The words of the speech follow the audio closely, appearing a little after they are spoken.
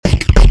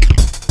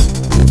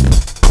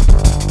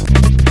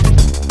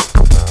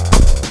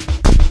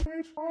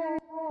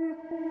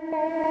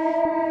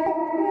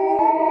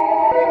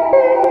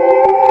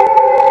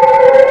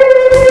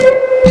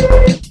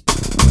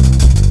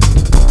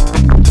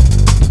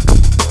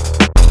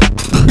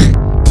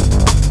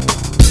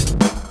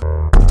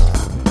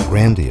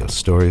grandiose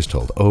stories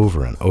told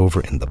over and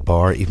over in the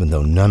bar, even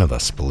though none of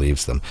us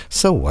believes them.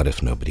 So what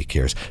if nobody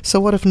cares?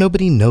 So what if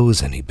nobody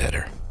knows any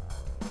better?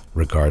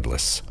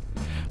 Regardless,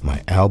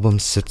 my album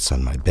sits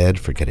on my bed,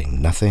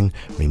 forgetting nothing,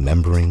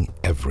 remembering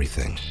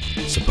everything,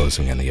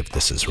 supposing any of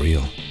this is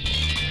real.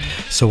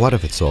 So what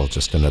if it's all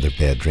just another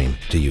bad dream?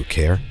 Do you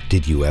care?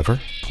 Did you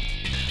ever?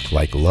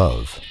 Like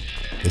love,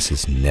 this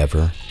is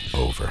never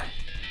over.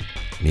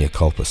 Mea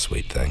culpa,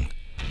 sweet thing.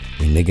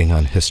 Reneging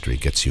on history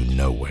gets you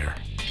nowhere,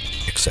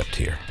 except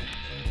here.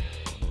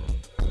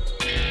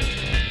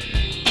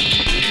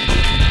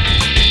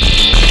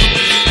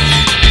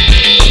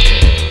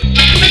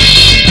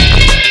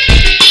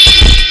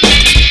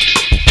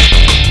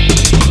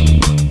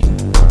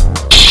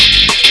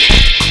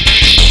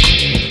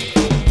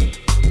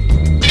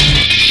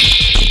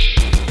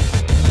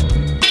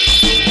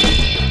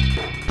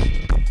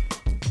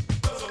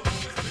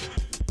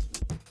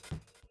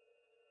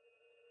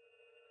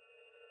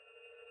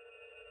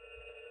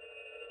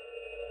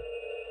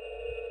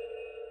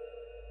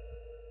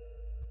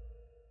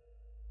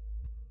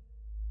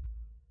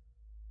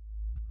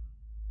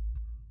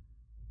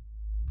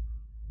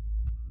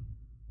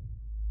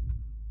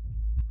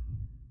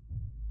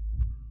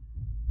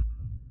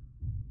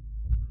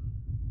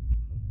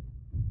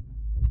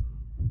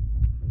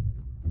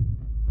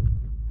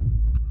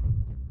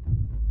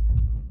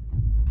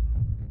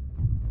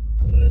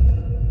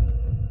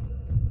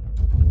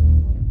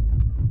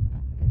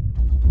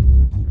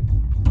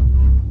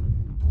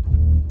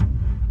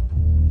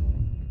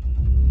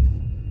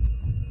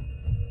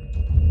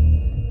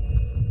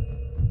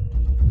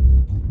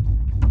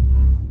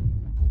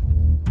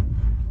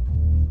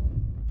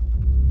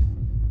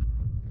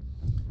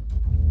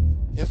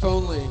 If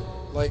only,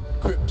 like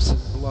Crips and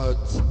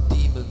Bloods,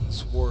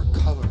 demons wore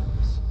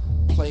colors,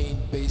 plain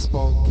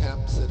baseball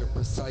caps at a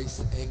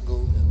precise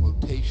angle and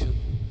rotation,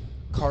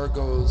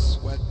 cargo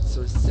sweats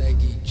or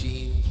saggy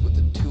jeans with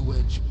a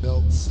 2-inch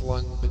belt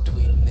slung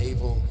between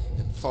navel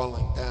and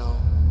falling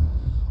down,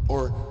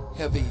 or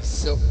heavy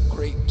silk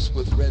crepes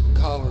with red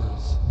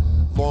collars,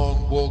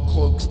 long wool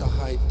cloaks to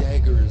hide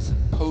daggers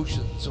and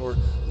potions, or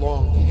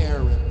long hair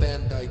and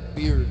Van Dyke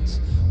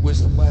beards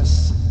with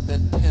less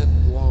than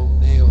 10 long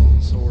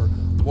nails, or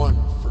one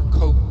for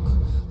coke,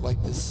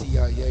 like the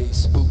CIA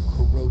spook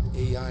who wrote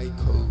AI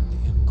code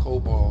in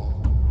COBOL.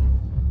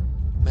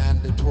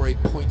 Mandatory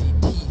pointy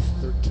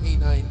teeth or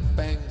canine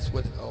fangs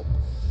would help,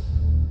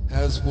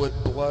 as would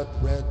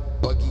blood-red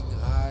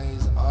bugging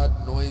eyes,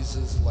 odd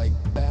noises like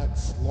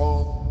bats,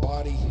 long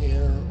body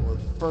hair or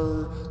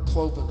fur,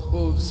 cloven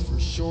hooves for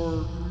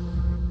sure,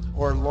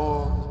 or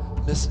long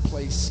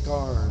misplaced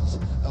scars,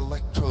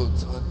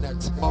 electrodes on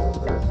necks,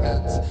 multiple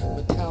heads,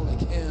 metallic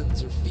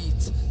hands or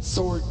feet,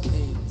 sword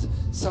canes,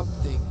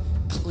 something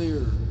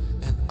clear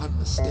and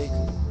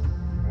unmistakable.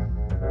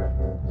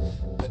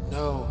 But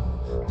no,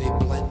 they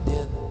blend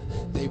in,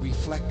 they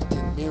reflect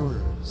in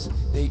mirrors,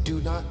 they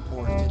do not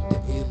morph into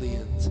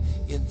aliens,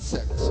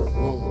 insects or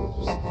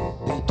wolves.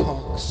 They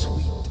talk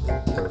sweet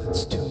until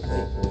it's too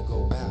late to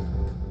go back.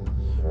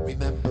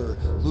 Remember,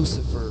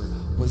 Lucifer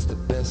was the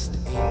best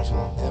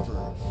angel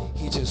ever.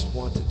 He just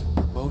wanted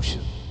a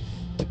promotion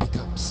to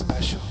become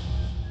special.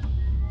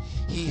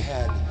 He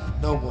had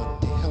no one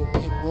to help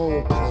him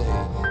role play,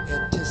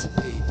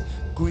 anticipate,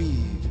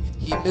 grieve.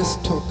 He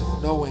mistook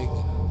knowing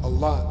a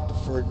lot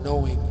for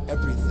knowing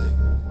everything.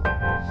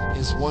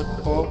 His one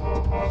fault,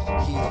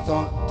 he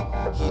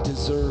thought he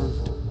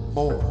deserved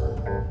more.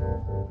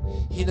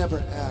 He never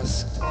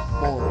asked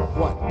more.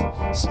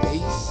 What?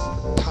 Space?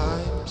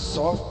 Time?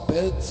 Soft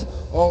beds?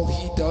 All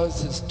he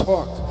does is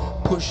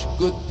talk, push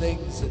good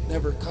things that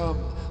never come,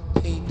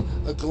 paint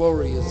a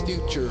glorious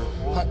future,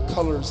 hot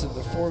colors in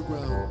the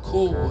foreground,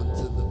 cool ones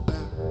in the back.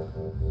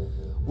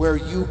 Where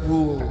you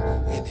rule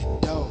and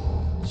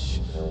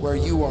indulge, where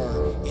you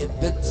are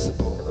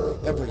invincible,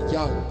 ever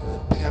young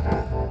and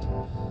pampered.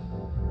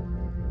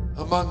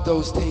 Among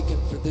those taken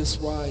for this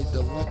ride,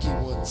 the lucky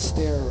ones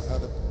stare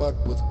out of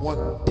mud with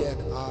one dead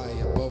eye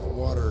above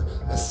water,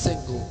 a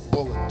single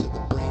bullet to the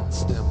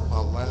brainstem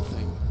while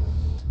laughing.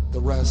 The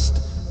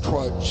rest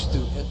trudge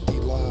through empty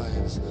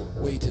lives,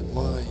 wait in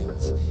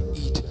lines,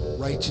 eat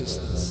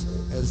righteousness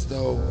as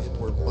though it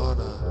were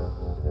manna,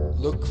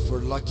 look for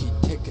lucky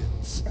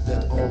tickets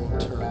that all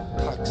turn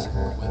toxic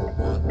when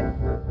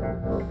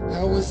won.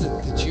 How is it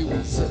that you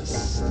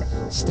resist,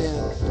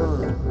 stand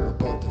firm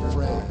above the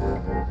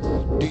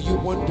fray? Do you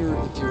wonder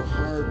if your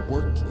hard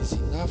work is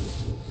enough?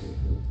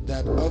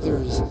 That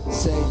others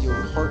say your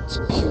heart's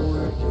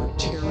pure, your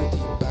charity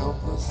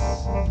boundless?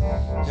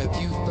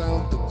 Have you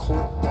found the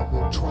court that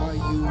will try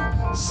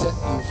you, set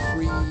you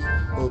free,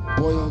 or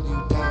boil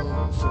you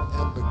down for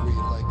ambergris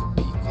like a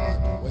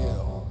peacock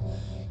whale?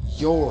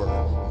 Your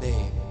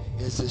name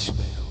is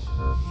Ishmael.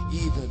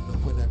 Even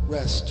when at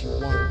rest you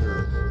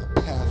wander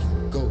a path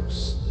of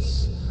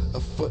ghosts, a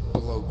foot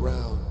below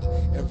ground,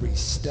 every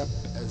step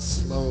as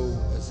slow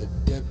as a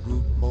dead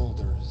root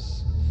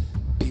molders.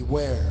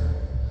 Beware.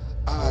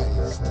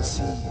 Eyes to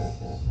see.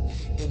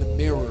 In a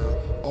mirror,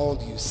 all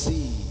you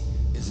see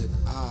is an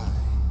eye.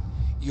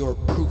 your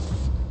proof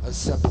of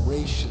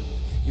separation,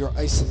 your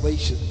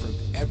isolation from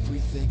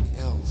everything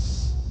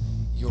else,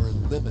 your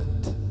limit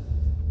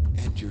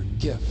and your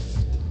gift.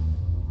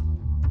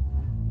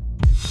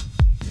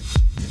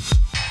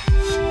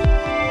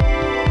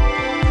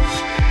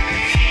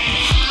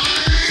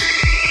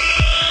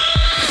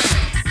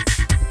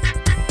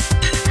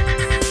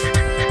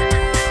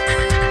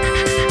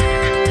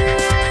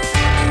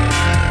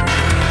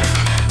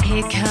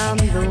 Here come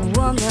the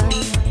woman,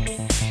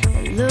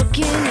 look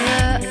in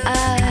her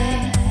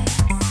eye,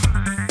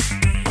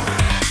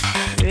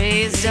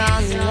 raised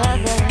on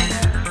leather,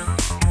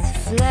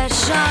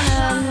 flesh on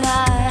her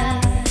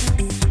mind.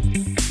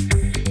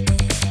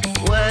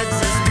 Words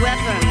as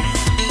weapons,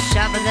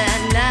 sharper than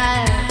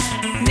knives,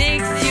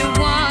 makes you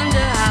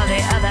wonder how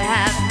the other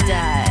half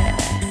died.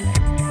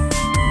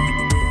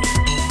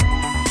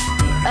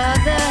 The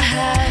other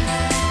half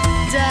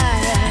died.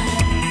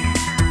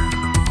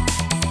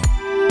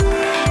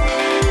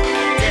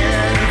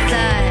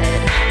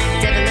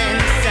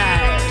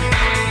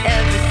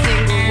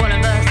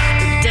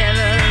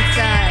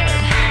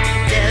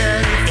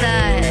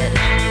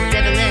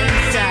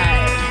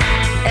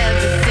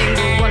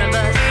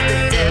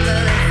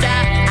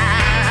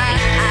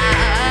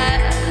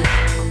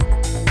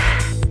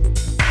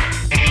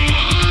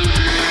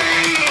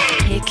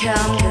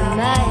 Come the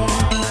man,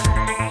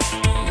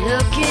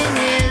 look in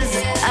his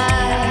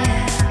eye,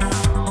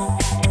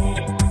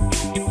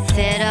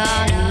 fed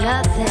on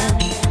nothing,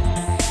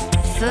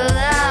 full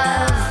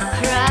of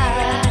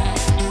pride.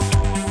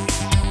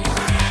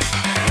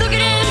 Look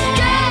at him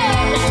go,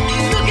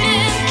 look at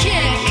him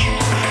kick,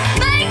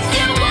 makes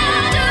you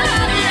wonder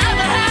how the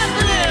other half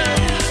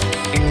lived.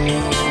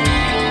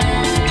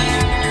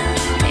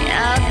 The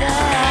other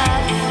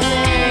half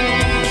lived.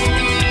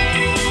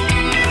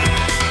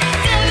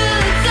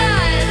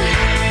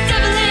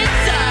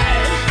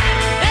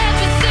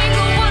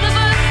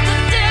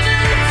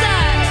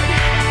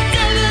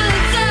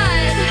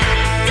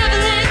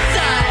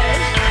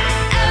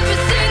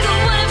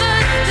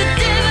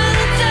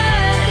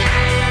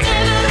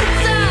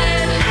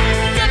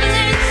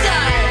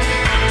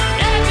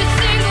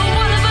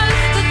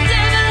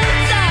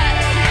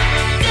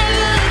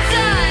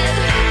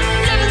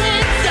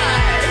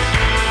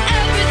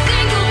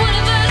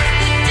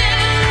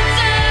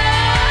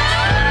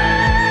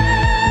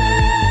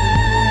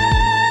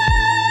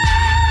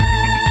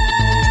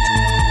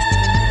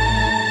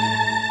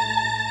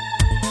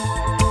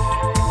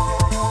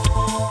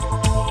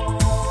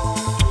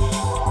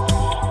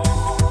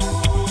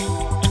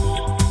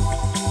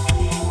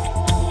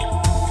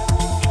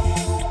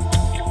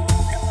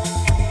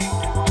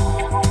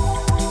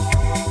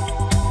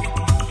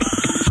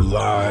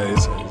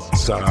 Lies,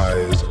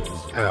 sighs,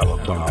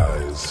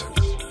 alibis.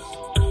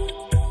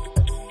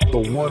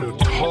 The one who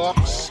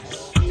talks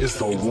is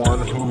the one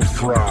who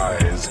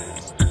thrives.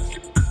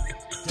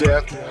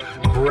 Death,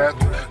 breath,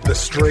 the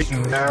straight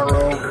and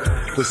narrow.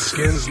 The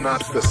skin's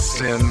not the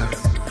sin,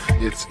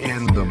 it's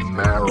in the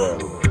marrow.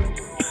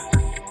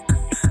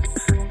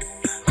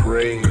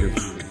 Brave,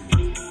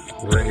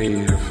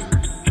 brave,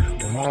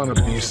 wanna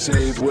be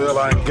saved? Well,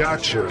 I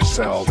got your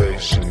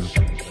salvation,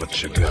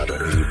 but you gotta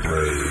be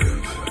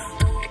brave.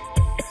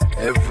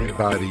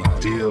 Everybody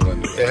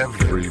dealing,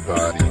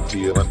 everybody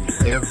dealing,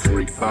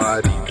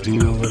 everybody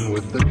dealing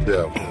with the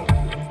devil.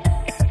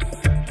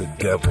 The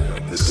devil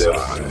in the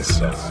side.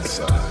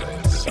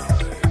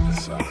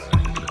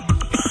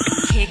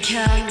 Here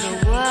come the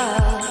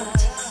world,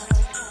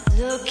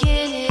 look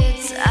in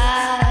its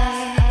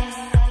eye.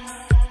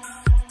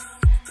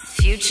 The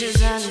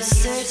future's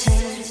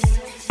uncertain,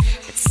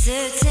 but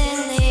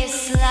certainly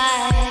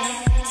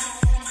slight.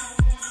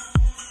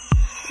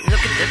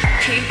 Look at the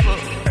people,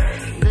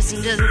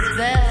 listen to the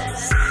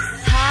bells.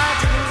 Hard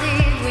to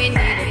believe we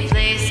need a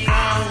place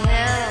called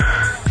hell.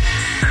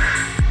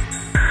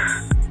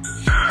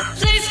 A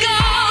place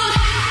called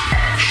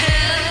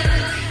hell.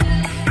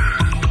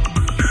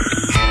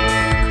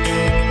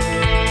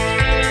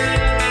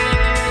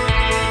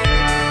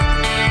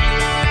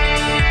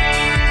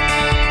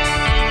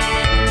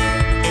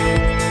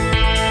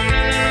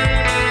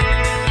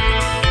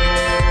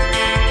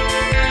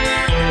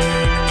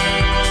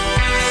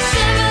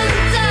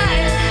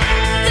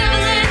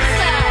 Devil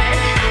inside,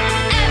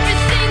 every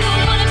single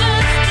one of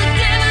us, the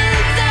devil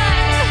inside.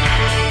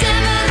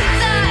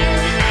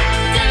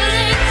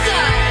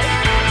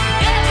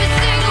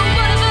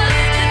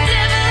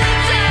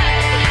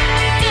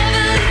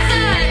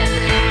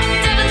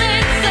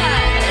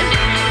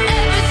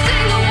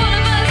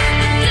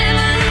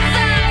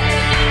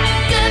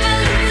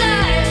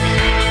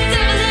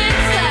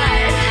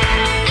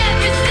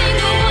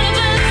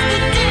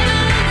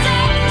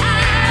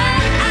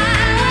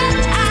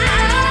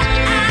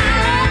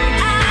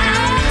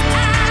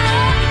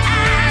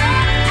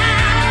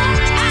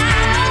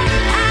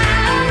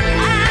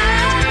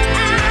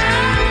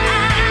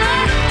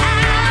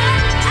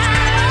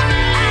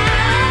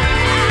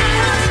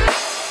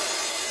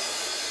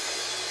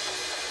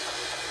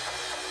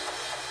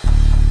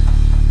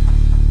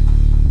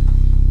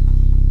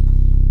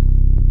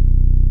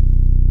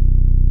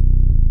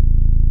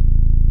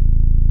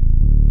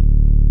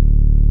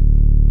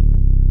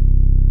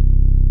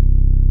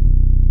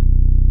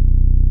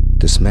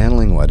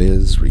 what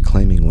is,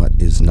 reclaiming what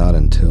is not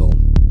until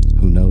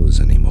who knows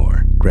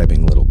anymore,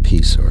 grabbing a little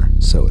piece, or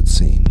so it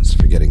seems,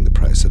 forgetting the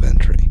price of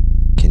entry.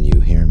 Can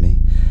you hear me?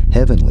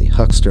 Heavenly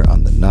huckster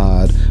on the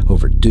nod,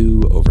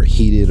 overdue,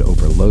 overheated,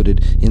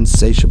 overloaded,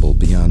 insatiable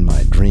beyond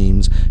my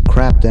dreams,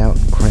 crapped out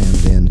and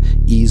crammed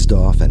in, eased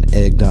off and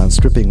egged on,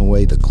 stripping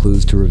away the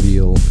clues to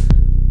reveal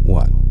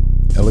what?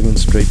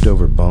 Elegance draped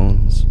over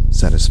bones?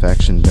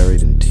 Satisfaction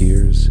buried in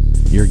tears?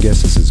 Your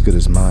guess is as good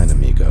as mine,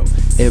 amigo.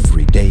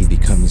 Every day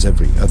becomes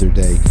every other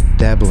day,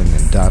 dabbling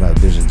in Dada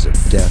visions of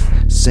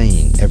death,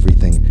 saying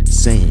everything,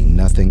 saying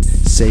nothing,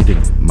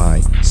 saving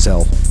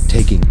myself,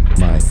 taking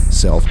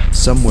myself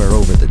somewhere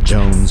over the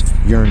Jones,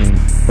 yearning,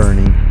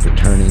 burning,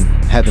 returning,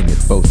 having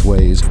it both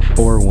ways,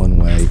 or one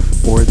way,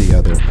 or the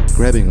other,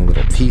 grabbing a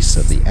little piece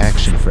of the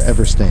action,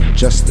 forever staying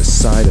just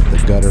this side of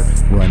the gutter,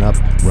 run up,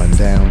 run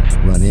down,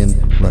 run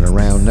in, run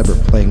around, never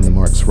playing the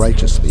marks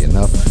righteously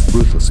enough,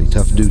 ruthlessly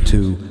tough due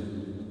to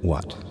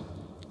what?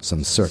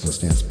 Some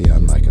circumstance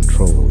beyond my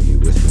control, you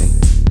with me?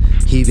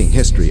 Heaving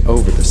history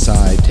over the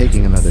side,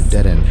 taking another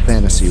dead-end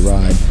fantasy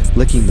ride,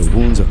 licking the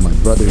wounds of my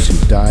brothers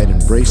who died,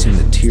 embracing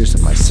the tears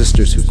of my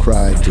sisters who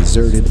cried,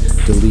 deserted,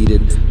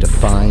 deleted,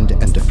 defined,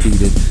 and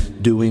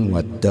defeated, doing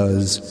what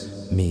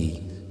does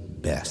me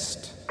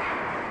best.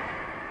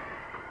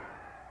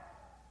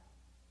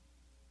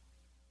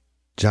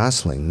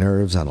 Jostling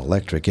nerves on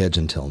electric edge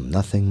until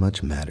nothing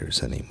much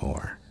matters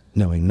anymore.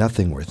 Knowing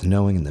nothing worth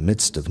knowing in the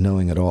midst of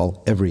knowing it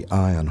all, every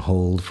eye on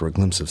hold for a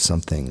glimpse of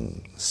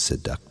something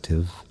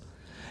seductive.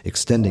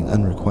 Extending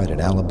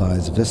unrequited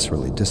alibis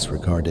viscerally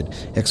disregarded,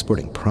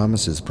 exporting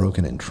promises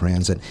broken in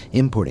transit,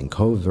 importing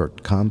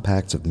covert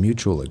compacts of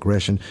mutual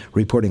aggression,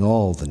 reporting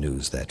all the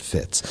news that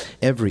fits.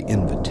 Every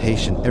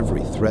invitation,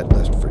 every threat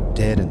left for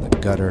dead in the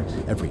gutter,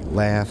 every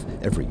laugh,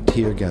 every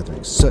tear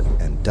gathering soot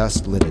and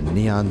dust lit in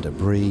neon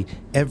debris,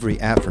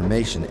 every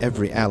affirmation,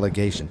 every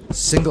allegation,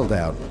 singled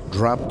out,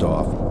 dropped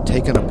off,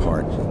 taken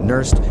apart,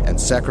 nursed and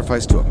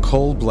sacrificed to a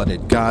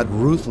cold-blooded God,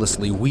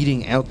 ruthlessly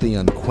weeding out the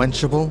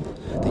unquenchable,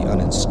 the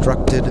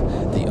uninstructed,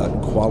 the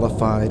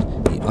unqualified,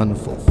 the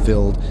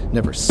unfulfilled,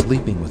 never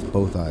sleeping with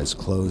both eyes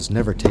closed,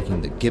 never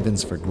taking the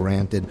givens for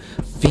granted,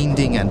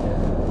 fiending and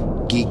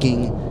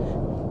geeking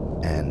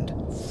and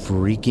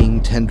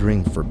freaking,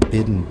 tendering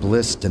forbidden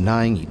bliss,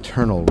 denying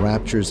eternal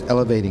raptures,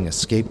 elevating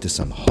escape to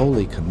some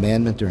holy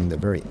commandment during the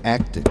very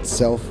act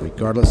itself,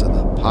 regardless of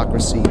the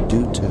hypocrisy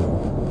due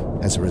to,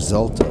 as a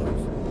result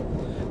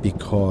of,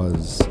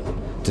 because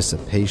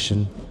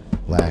dissipation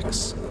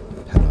lacks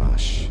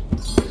panache.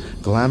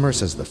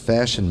 Glamorous as the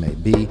fashion may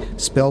be,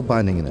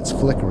 spellbinding in its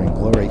flickering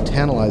glory,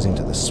 tantalizing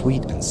to the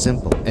sweet and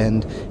simple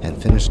end,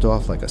 and finished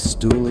off like a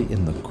stoolie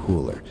in the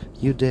cooler.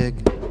 You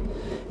dig?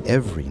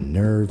 Every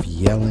nerve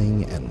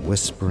yelling and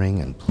whispering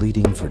and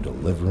pleading for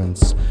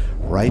deliverance.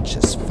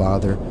 Righteous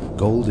father,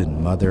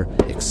 golden mother,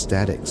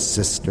 ecstatic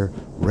sister,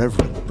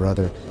 reverend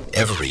brother.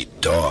 Every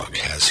dog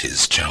has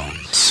his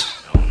Jones.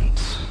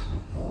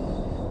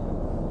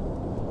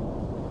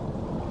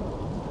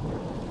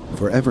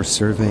 Forever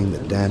surveying the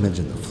damage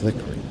in the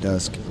flickering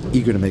dusk,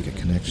 eager to make a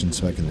connection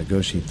so I can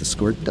negotiate the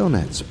score. Don't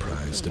act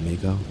surprised,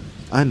 amigo.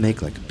 I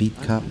make like a beat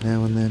cop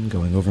now and then,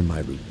 going over my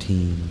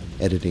routine,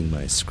 editing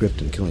my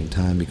script and killing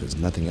time because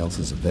nothing else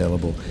is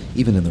available,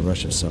 even in the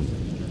rush of some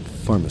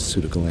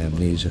pharmaceutical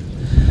amnesia.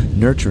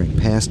 Nurturing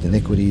past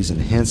iniquities,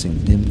 enhancing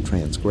dim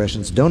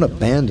transgressions. Don't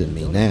abandon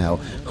me now,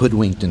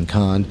 hoodwinked and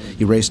conned,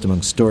 erased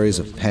among stories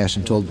of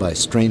passion told by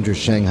strangers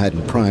shanghaied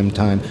in prime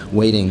time,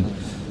 waiting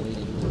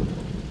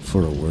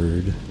for a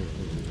word,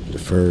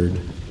 deferred,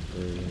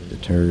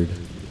 deterred,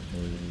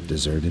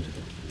 deserted.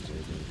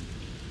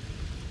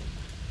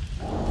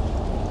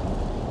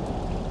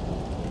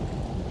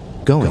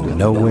 Going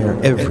nowhere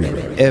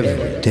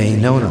every day,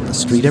 no one on the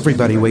street,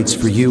 everybody waits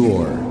for you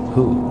or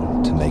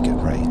who to make it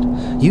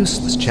right.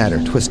 Useless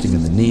chatter twisting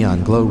in the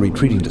neon glow,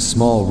 retreating to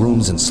small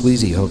rooms in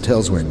sleazy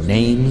hotels where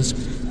names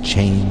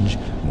change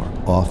more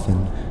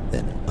often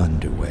than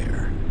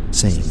underwear,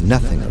 saying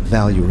nothing of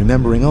value,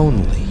 remembering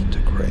only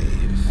to crave.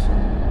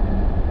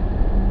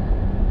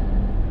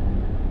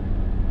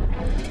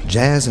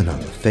 Jazzing on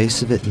the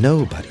face of it,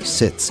 nobody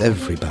sits,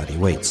 everybody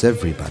waits,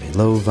 everybody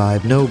low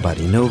vibe,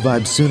 nobody no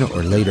vibe, sooner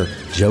or later,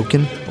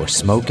 joking or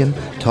smoking,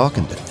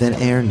 talking to thin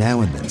air,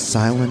 now and then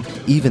silent,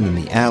 even in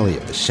the alley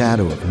of the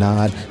shadow of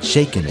nod,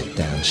 shaking it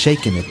down,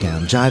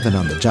 jiving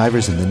on the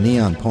jivers in the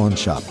neon pawn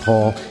shop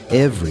hall,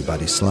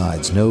 everybody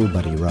slides,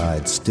 nobody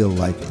rides, still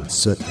life in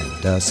soot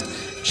and dust,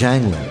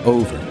 jangling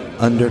over,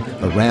 under,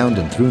 around,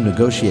 and through,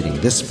 negotiating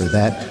this for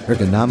that,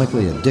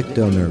 ergonomically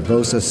addicto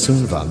nervosa,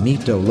 soon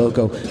vomito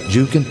loco,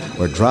 juking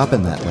or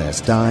dropping that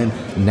last dime,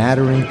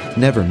 nattering,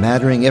 never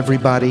mattering,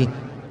 everybody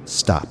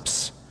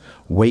stops,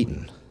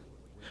 waiting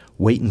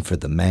for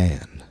the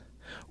man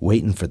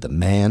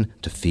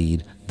to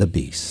feed the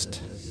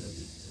beast.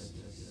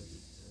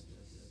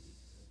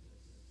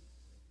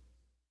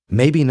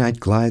 Maybe night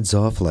glides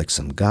off like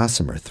some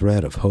gossamer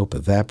thread of hope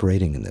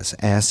evaporating in this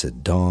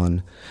acid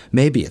dawn.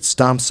 Maybe it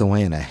stomps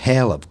away in a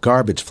hail of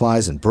garbage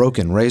flies and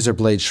broken razor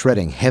blades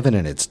shredding heaven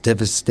in its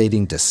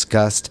devastating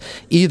disgust.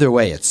 Either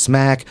way, it's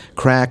smack,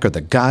 crack, or the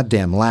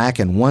goddamn lack,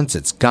 and once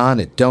it's gone,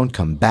 it don't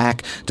come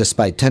back,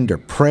 despite tender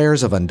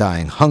prayers of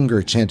undying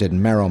hunger chanted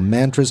in marrow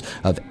mantras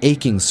of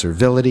aching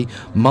servility,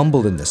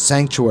 mumbled in the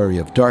sanctuary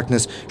of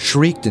darkness,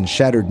 shrieked in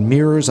shattered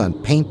mirrors on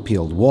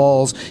paint-peeled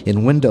walls,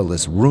 in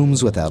windowless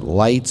rooms without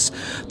lights.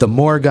 The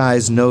more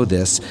guys know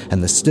this,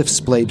 and the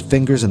stiff-splayed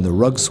fingers and the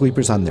rug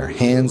sweepers on their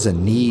hands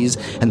and knees,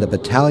 and the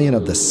battalion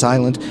of the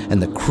silent,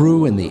 and the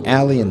crew in the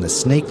alley, and the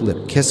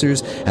snake-lipped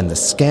kissers, and the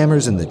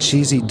scammers in the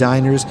cheesy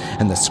diners,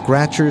 and the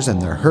scratchers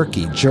and the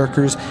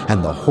herky-jerkers,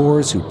 and the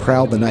whores who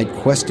prowl the night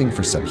questing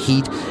for some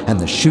heat, and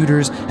the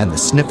shooters, and the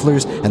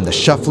snifflers, and the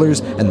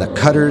shufflers, and the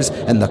cutters,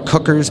 and the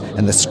cookers,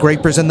 and the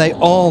scrapers, and they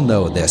all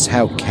know this.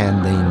 How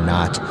can they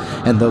not?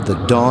 And though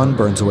the dawn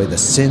burns away the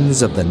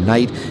sins of the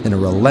night in a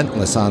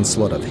relentless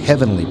onslaught of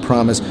heavenly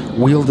promise,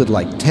 wielded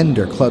like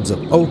tender clubs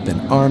of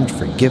open-armed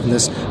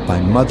forgiveness by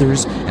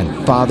mothers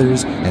and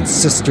fathers and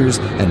sisters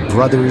and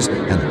brothers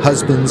and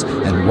husbands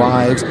and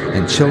wives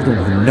and children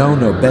who know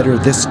no better,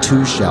 this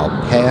too shall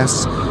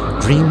pass.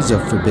 Dreams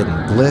of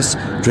forbidden bliss,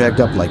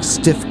 dragged up like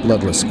stiff,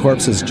 bloodless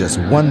corpses just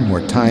one more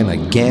time,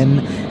 again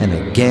and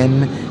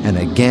again and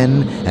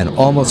again, and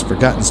almost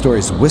forgotten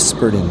stories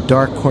whispered in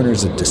dark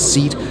corners of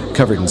deceit,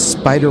 covered in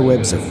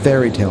spiderwebs of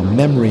fairy tale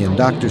memory and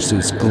Dr.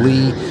 Seuss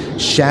glee,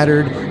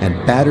 shattered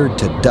and battered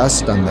to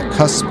dust on the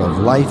cusp of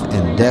life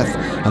and death,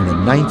 on the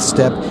 9th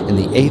step, in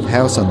the 8th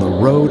house, on the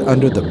road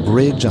under the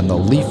bridge, on the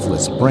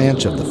leafless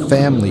branch of the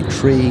family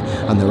tree,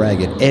 on the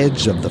ragged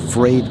edge of the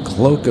frayed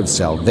cloak of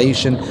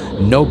salvation.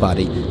 Nobody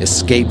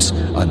escapes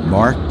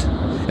unmarked.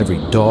 Every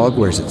dog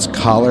wears its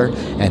collar,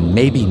 and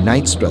maybe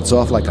night struts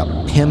off like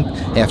a pimp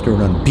after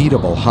an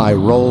unbeatable high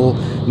roll.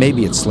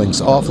 Maybe it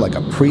slinks off like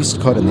a priest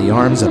caught in the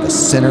arms of a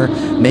sinner.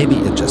 Maybe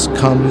it just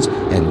comes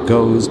and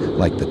goes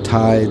like the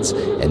tides,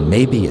 and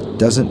maybe it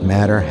doesn't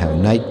matter how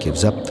night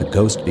gives up the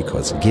ghost,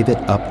 because give it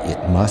up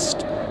it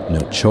must.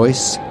 No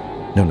choice,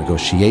 no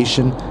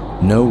negotiation,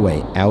 no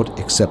way out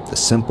except the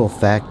simple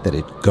fact that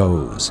it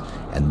goes,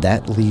 and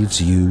that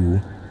leaves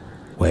you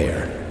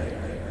where?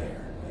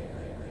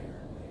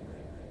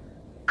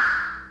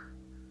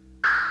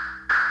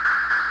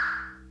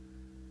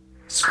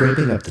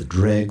 Scraping up the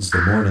dregs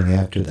the morning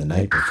after the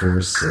night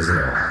before says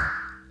it all.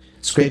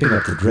 Scraping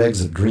up the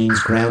dregs of dreams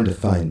ground to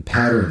fine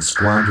powder and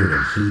squandered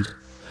in heat.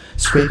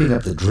 Scraping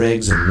up the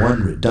dregs in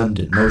one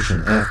redundant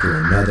motion after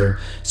another.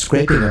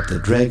 Scraping up the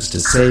dregs to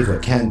save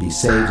what can be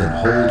saved and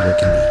hold what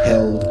can be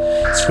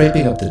held.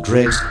 Scraping up the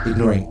dregs,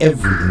 ignoring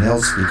everything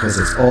else because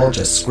it's all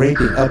just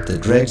scraping up the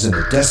dregs in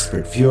a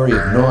desperate fury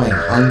of gnawing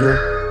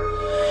hunger.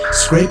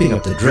 Scraping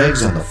up the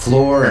dregs on the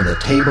floor and the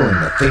table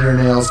and the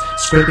fingernails,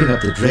 scraping up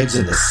the dregs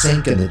in the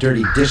sink and the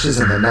dirty dishes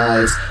and the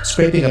knives,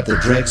 scraping up the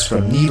dregs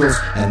from needles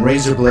and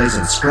razor blades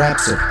and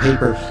scraps of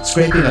paper,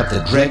 scraping up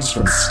the dregs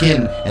from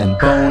skin and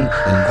bone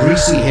and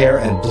greasy hair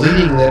and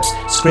bleeding lips,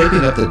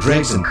 scraping up the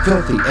dregs in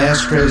filthy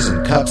ashtrays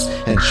and cups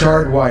and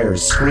charred wire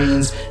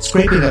screens,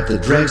 scraping up the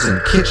dregs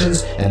in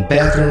kitchens and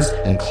bathrooms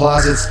and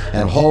closets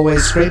and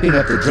hallways, scraping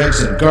up the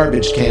dregs in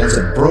garbage cans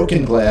and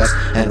broken glass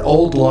and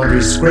old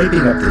laundry,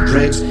 scraping up the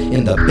dregs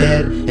in the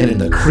bed and in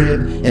the crib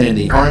and in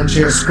the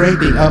armchair,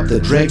 scraping up the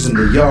dregs in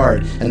the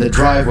yard and the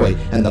driveway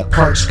and the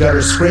parched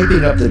gutter,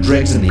 scraping up the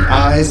dregs in the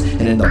eyes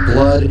and in the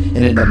blood and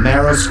in the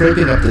marrow,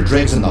 scraping up the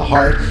dregs in the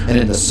heart and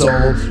in the soul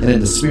and in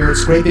the spirit,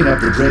 scraping up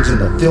the dregs in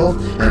the filth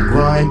and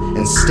grime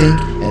and stink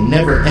and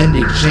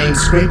never-ending shame,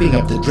 scraping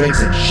up the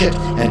dregs in shit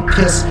and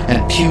piss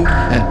and puke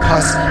and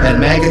pus and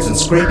maggots, and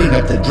scraping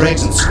up the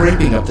dregs and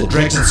scraping up the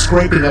dregs and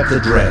scraping up the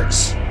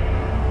dregs.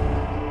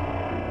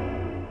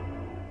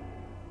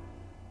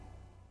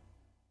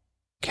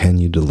 Can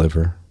you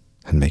deliver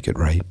and make it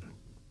right,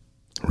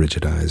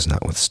 rigid eyes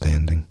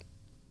notwithstanding?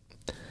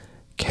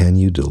 Can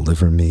you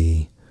deliver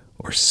me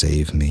or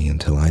save me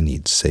until I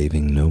need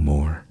saving no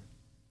more?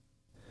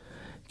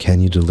 Can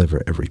you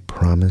deliver every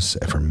promise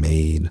ever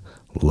made,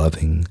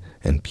 loving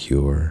and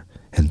pure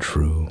and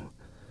true,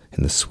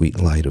 in the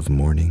sweet light of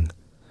morning,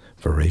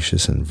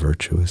 veracious and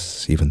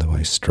virtuous even though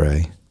I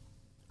stray,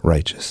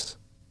 righteous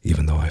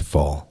even though I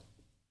fall?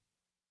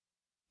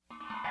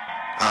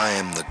 I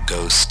am the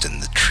ghost in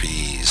the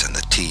trees and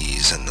the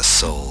teas and the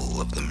soul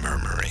of the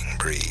murmuring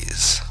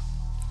breeze.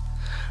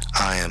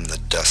 I am the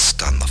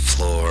dust on the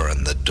floor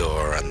and the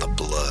door and the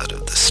blood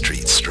of the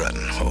street-strutting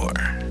whore.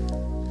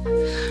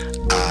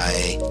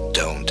 I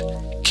don't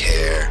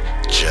care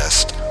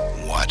just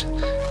what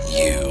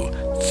you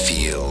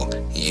feel,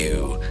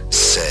 you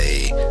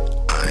say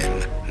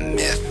I'm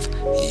myth,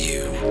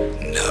 you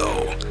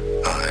know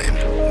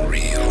I'm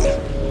real.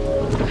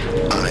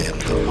 I am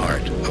the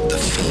heart of the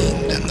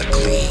fiend and the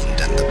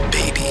cleaned and the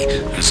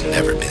baby who's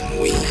never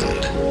been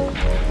weaned.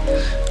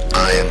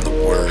 I am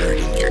the word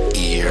in your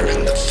ear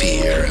and the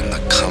fear and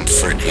the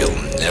comfort you'll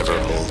never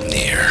hold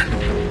near.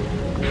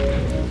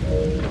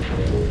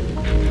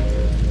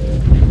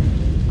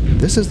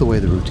 This is the way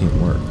the routine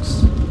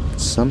works.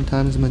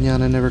 Sometimes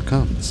mañana never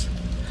comes.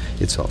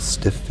 It's all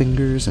stiff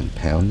fingers and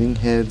pounding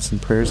heads and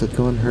prayers that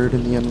go unheard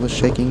in the endless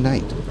shaking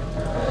night.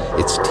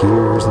 It's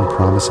tears and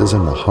promises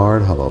and the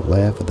hard, hollow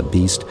laugh of the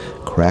beast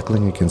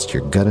crackling against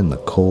your gut in the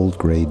cold,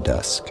 gray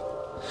dusk.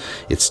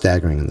 It's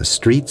staggering in the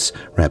streets,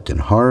 wrapped in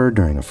horror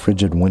during a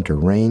frigid winter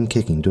rain,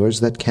 kicking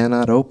doors that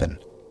cannot open.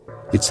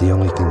 It's the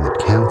only thing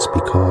that counts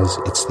because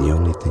it's the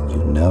only thing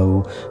you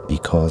know,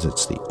 because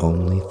it's the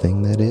only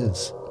thing that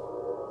is.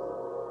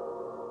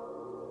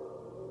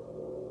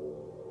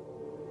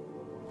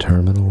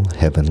 Terminal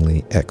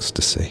heavenly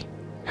ecstasy.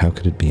 How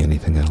could it be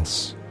anything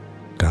else?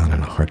 Gone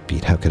in a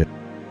heartbeat. How could it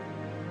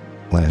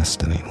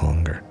last any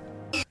longer?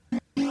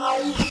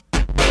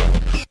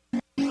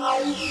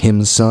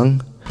 Hymns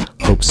sung,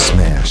 hope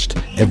smashed.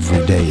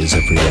 Every day is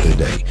every other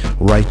day.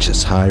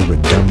 Righteous high,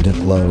 redundant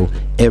low.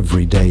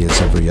 Every day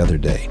is every other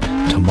day.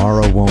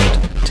 Tomorrow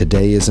won't,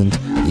 today isn't,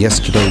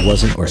 yesterday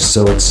wasn't, or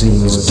so it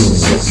seems. Doing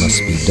what must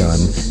be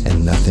done,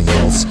 and nothing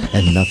else,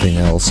 and nothing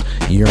else.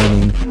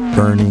 Yearning,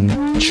 burning,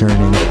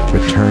 churning,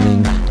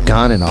 returning,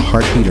 gone in a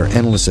heartbeat or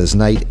endless as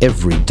night.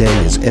 Every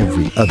day is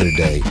every other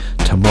day.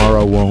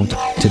 Tomorrow won't,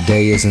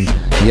 today isn't,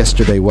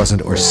 yesterday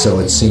wasn't, or so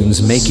it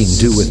seems. Making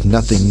do with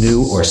nothing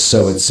new, or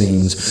so it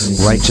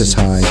seems. Righteous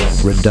high,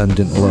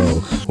 redundant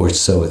low, or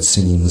so it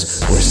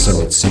seems, or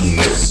so it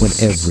seems. When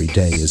every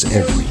day is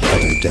every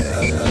other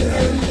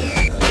day.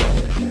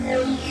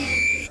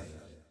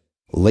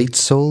 Late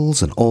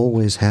souls and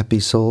always happy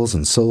souls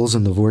and souls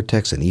in the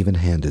vortex and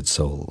even-handed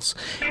souls.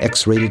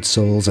 X-rated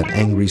souls and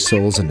angry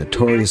souls and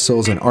notorious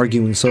souls and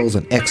arguing souls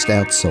and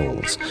X'd-out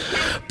souls.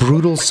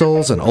 Brutal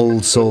souls and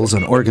old souls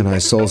and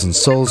organized souls and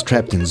souls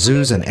trapped in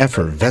zoos and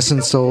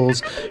effervescent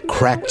souls.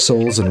 Cracked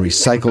souls and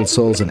recycled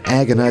souls and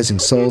agonizing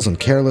souls and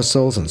careless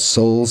souls and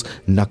souls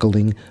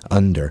knuckling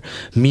under.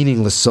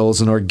 Meaningless souls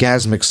and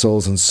orgasmic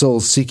souls and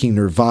souls seeking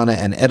nirvana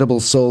and edible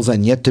souls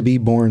and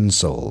yet-to-be-born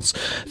souls.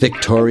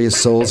 Victorious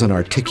souls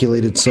and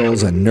articulated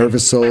souls and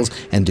nervous souls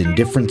and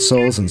indifferent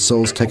souls and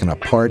souls taken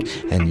apart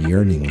and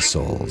yearning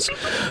souls.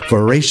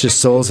 Voracious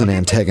souls and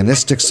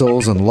antagonistic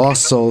souls and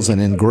lost souls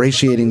and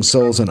ingratiating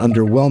souls and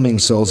underwhelming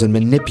souls and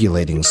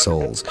manipulating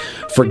souls.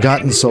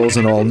 Forgotten souls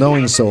and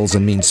all-knowing souls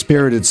and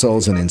mean-spirited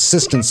souls and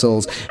insistent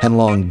souls and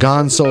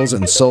long-gone souls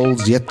and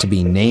souls yet to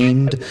be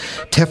named.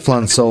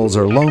 Teflon souls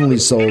or lonely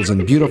souls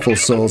and beautiful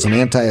souls and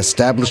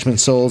anti-establishment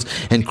souls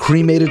and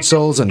cremated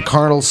souls and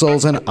carnal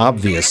souls and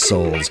obvious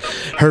souls.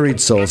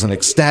 Hurried souls and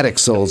ecstatic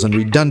souls and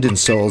redundant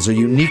souls or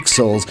unique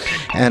souls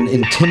and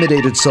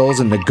intimidated souls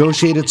and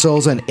negotiated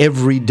souls and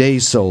everyday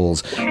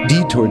souls.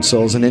 Detoured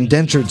souls and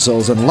indentured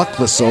souls and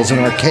luckless souls and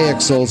archaic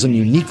souls and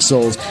unique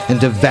souls and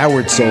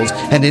devoured souls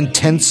and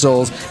intense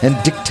souls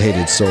and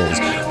dictated souls.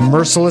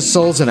 Merciless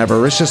souls and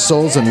avaricious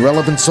souls and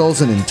relevant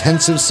souls and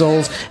intensive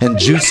souls and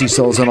juicy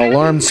souls and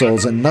alarmed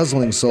souls and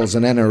nuzzling souls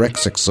and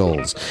anorexic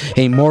souls.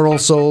 Amoral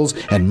souls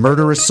and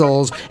murderous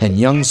souls and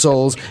young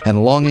souls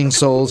and longing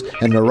souls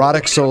and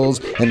neurotic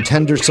souls and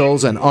tender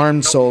souls and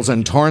armed souls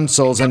and torn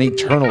souls and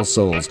eternal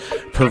souls.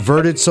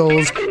 Perverted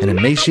souls and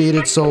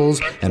emaciated souls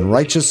and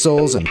righteous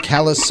souls and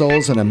callous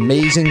souls and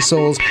amazing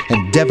souls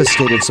and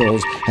devastated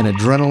souls and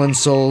adrenaline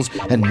souls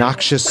and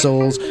noxious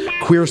souls.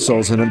 Queer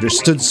souls and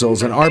understood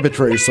souls and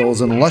arbitrary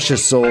souls and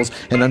luscious souls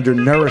and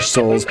undernourished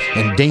souls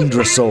and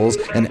dangerous souls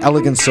and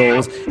elegant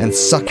souls and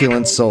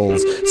succulent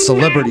souls.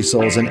 Celebrity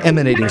souls and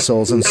emanating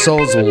souls and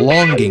souls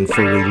longing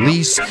for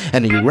release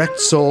and erect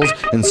souls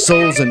and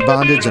souls in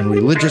bondage and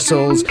religious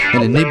souls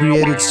and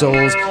inebriated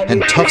souls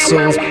and tough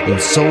souls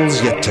and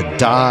souls yet to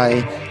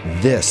die.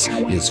 This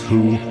is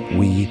who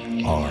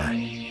we are.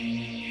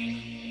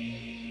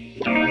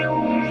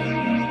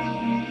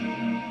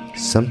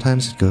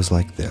 Sometimes it goes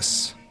like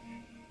this.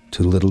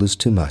 Too little is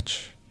too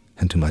much,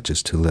 and too much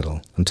is too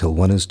little, until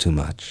one is too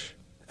much,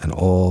 and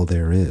all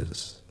there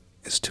is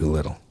too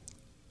little.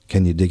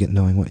 Can you dig it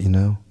knowing what you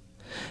know?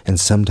 And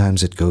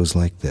sometimes it goes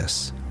like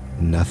this.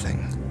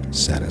 Nothing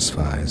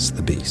satisfies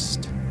the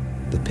beast.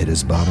 The pit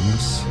is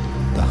bottomless.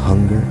 The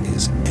hunger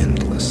is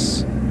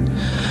endless.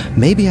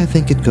 Maybe I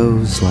think it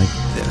goes like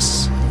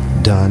this.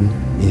 Done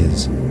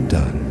is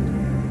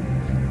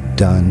done.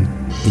 Done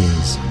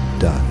is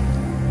done.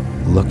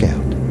 Look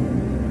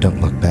out.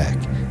 Don't look back.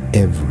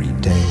 Every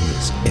day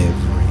is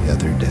every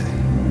other day.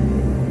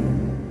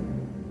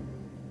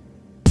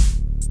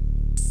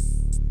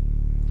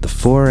 The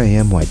 4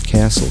 a.m. White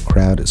Castle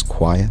crowd is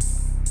quiet,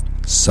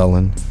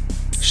 sullen,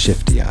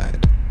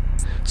 shifty-eyed.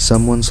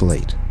 Someone's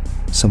late.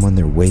 Someone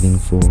they're waiting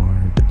for,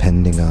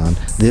 depending on.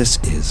 This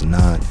is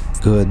not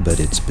good, but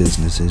it's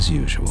business as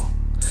usual.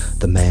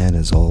 The man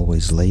is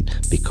always late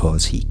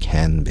because he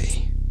can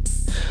be.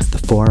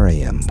 The 4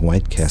 a.m.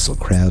 White Castle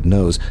crowd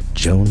knows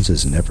Jones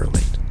is never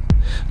late.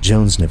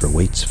 Jones never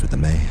waits for the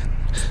man.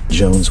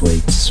 Jones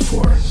waits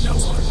for no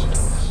one.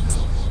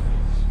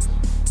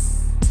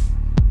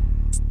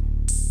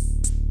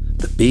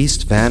 The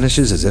beast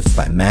vanishes as if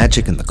by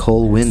magic in the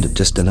cold wind of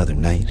just another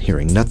night,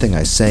 hearing nothing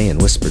I say in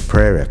whispered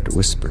prayer after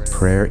whispered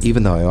prayer,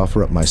 even though I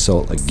offer up my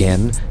soul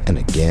again and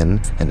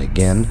again and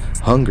again,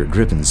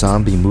 hunger-driven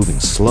zombie moving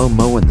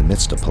slow-mo in the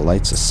midst of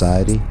polite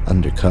society,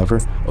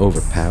 undercover,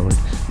 overpowered,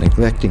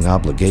 neglecting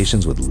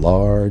obligations with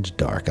large,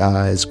 dark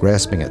eyes,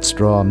 grasping at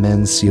straw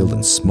men sealed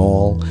in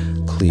small,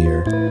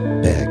 clear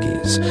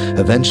baggies,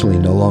 eventually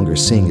no longer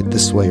seeing it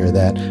this way or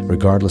that,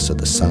 regardless of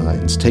the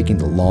signs, taking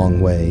the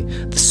long way,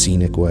 the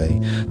scenic way,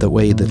 the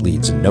way that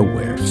leads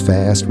nowhere,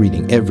 fast,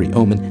 reading every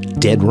omen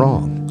dead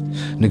wrong,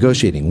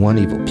 negotiating one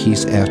evil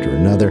peace after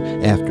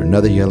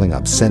another, yelling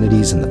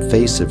obscenities in the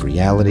face of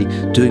reality,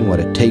 doing what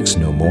it takes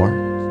no more,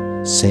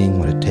 saying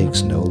what it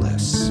takes no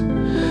less.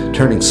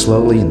 Turning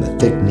slowly in the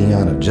thick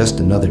neon of just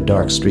another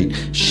dark street,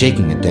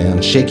 shaking it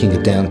down,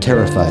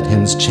 terrified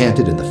hymns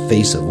chanted in the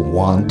face of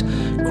want,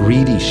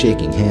 greedy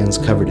shaking hands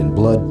covered in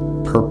blood,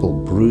 purple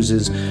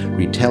bruises,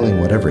 retelling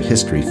whatever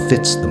history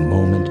fits the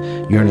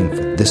moment, yearning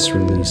for this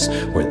release,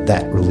 or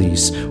that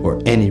release,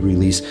 or any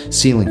release,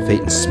 sealing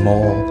fate in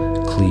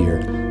small,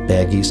 clear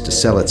baggies to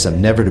sell at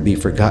some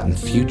never-to-be-forgotten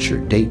future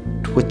date,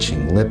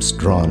 twitching lips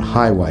drawn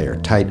high-wire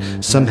tight,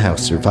 somehow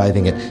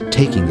surviving it,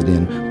 taking it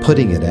in,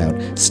 putting it out,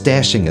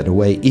 stashing it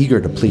away, eager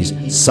to please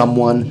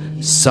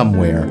someone,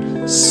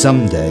 somewhere,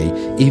 someday,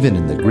 even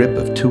in the grip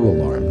of two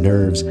alarmed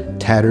nerves,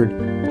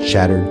 tattered,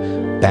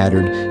 shattered,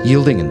 battered,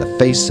 yielding in the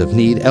face of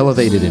need,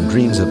 elevated in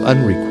dreams of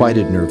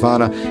unrequited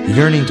nirvana,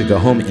 yearning to go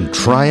home in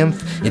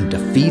triumph, in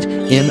defeat,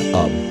 in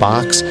a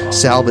box,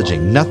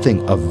 salvaging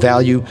nothing of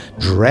value,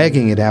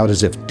 dragging it out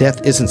as if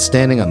death isn't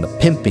standing on the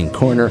pimping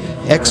corner,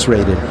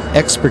 X-rated,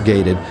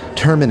 expurgated,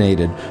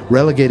 terminated,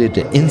 relegated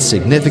to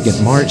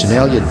insignificant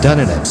marginalia done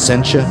in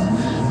absentia,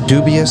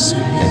 dubious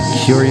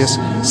and curious,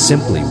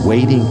 simply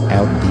waiting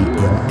out the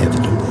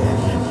inevitable.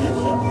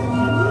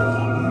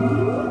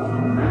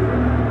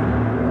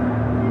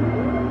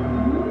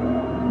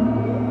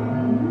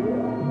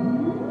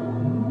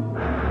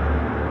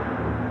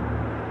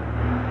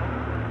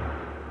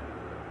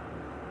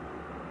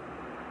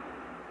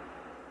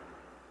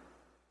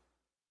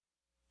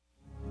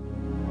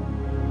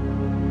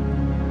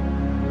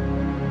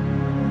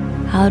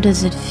 How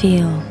does it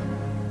feel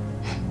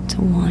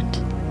to want?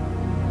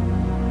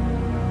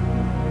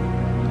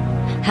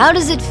 How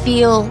does it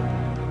feel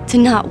to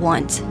not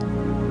want?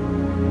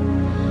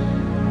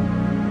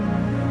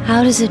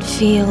 How does it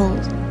feel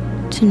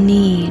to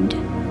need?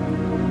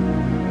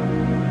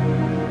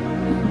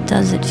 How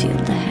does it feel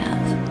to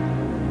have?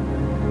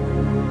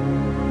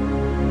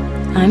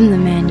 I'm the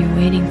man you're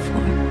waiting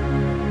for.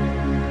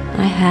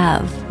 I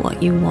have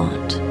what you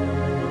want.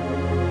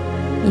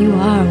 You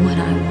are what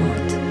I want.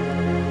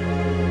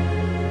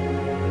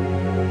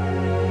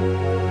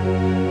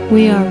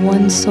 We are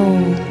one soul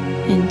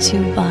in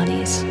two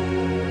bodies.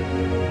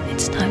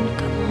 It's time to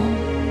come home.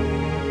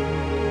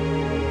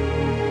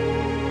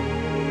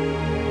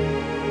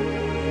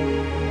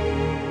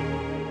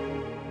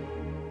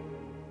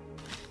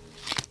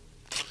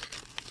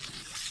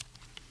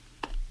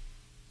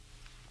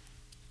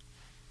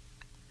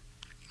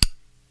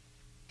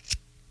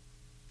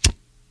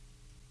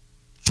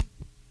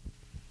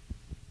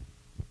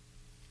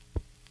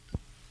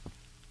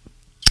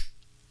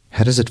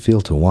 How does it feel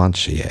to want,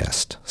 she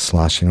asked,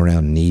 sloshing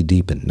around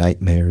knee-deep in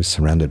nightmares,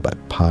 surrounded by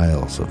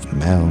piles of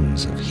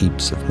mounds of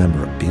heaps of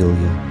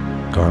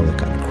memorabilia,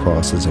 garlic on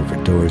crosses over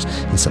doors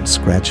in some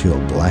scratchy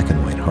old black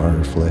and white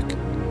horror flick.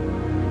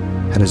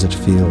 How does it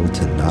feel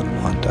to not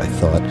want, I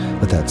thought,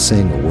 without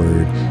saying a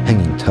word,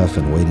 hanging tough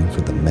and waiting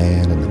for the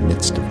man in the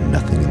midst of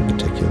nothing in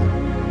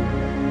particular?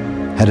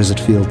 How does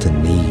it feel to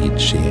need,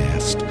 she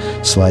asked,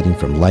 sliding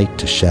from light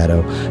to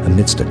shadow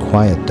amidst a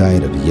quiet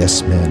diet of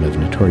yes-men, of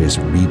notorious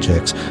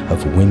rejects,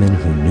 of women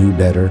who knew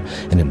better,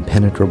 an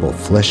impenetrable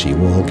fleshy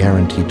wall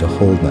guaranteed to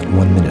hold not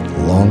 1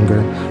 minute longer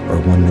or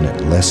 1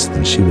 minute less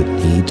than she would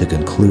need to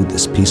conclude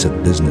this piece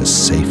of business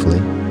safely?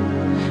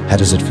 How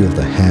does it feel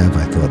to have,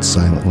 I thought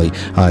silently,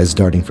 eyes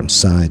darting from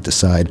side to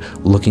side,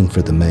 looking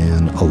for the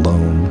man,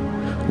 alone,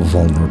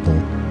 vulnerable,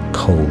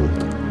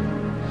 cold?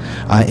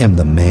 I am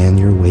the man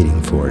you're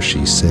waiting for,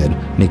 she said,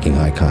 making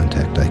eye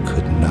contact I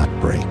could not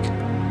break.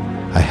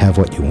 I have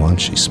what you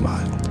want, she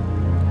smiled.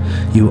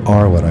 You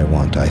are what I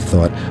want, I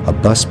thought. A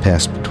bus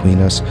passed between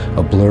us,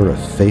 a blur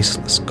of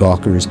faceless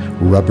gawkers,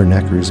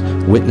 rubberneckers,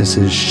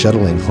 witnesses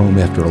shuttling home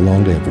after a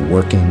long day of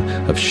working,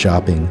 of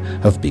shopping,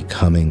 of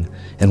becoming,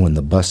 and when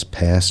the bus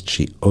passed,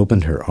 she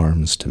opened her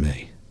arms to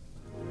me.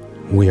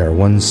 We are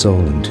one soul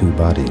in two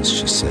bodies,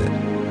 she said.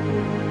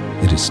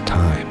 It is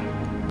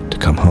time to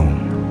come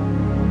home.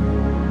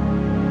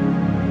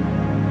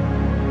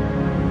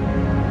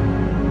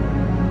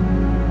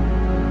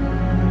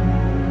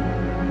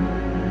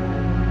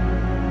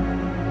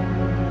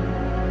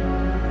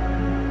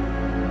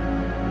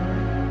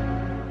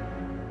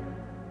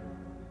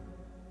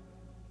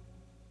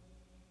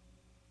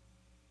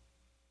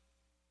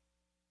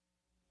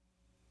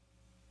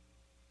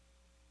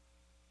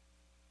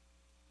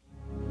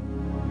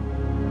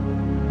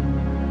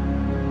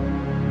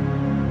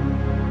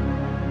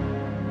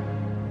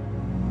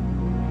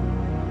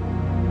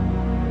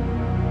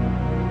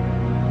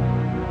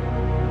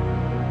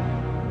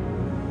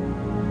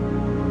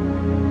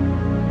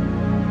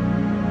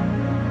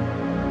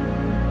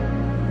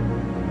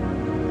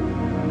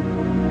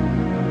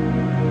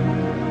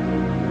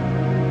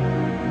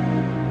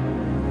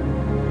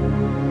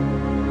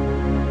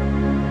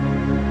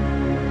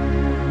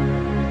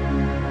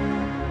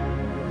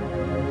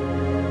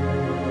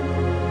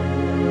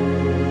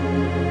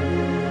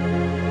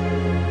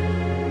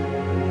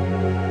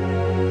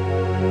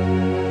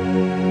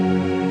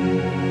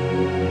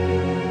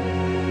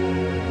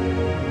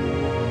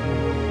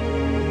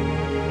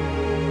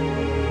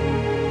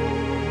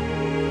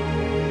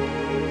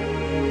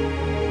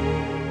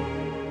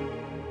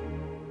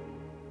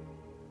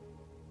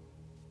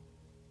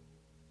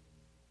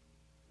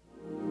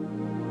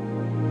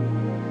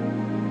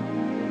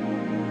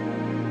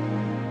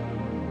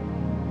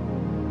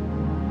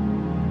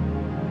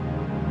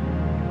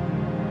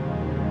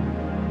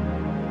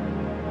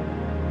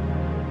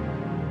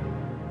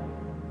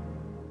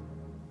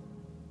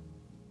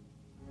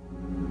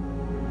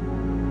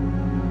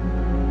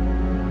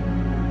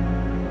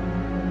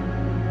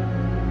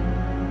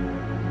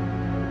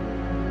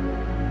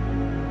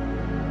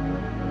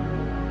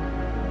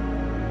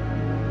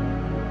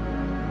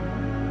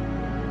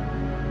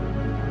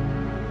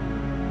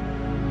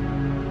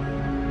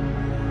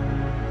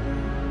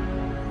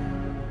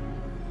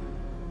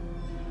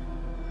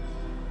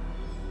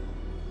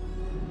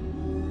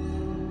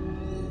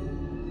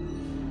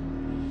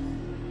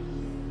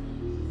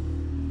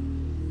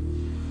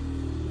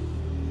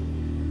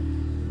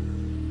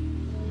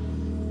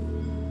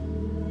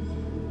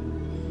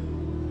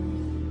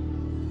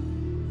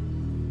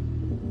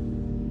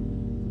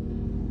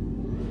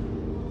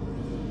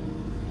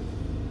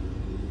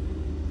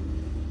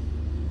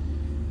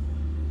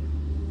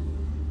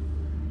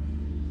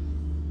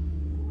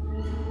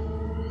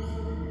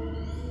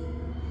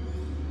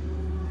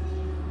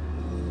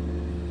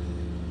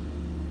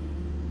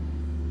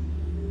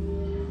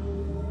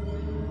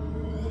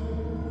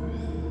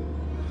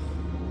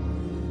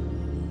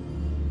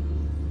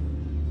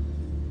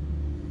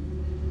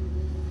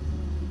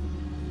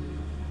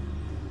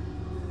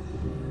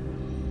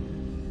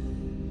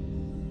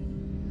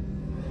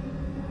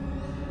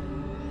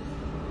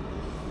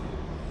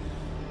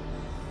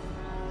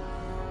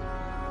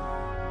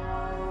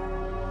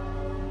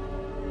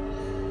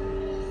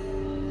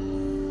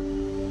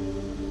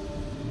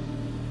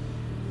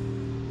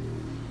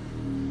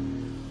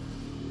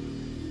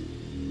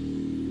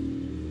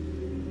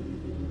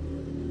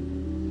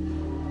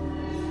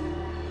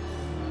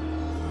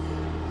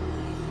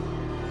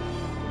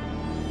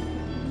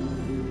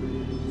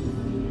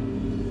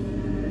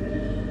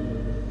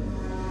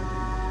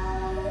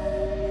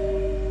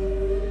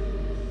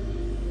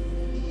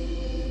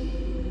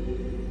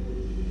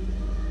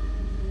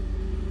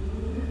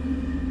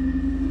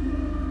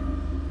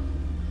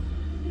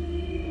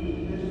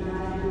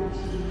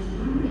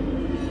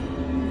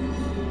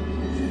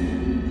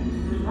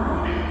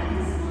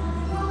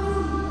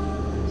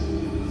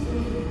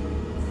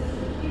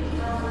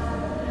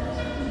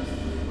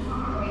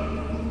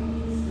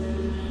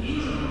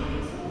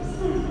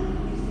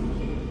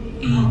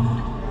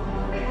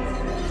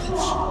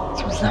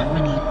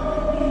 zusammen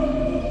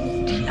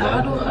die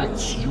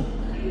Adoration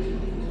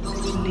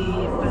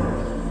leben.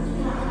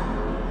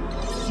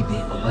 Die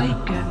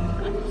beäugen,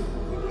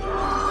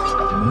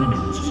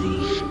 gewöhnen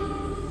sich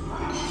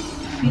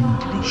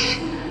findlich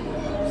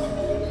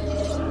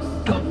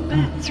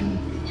doppelt zu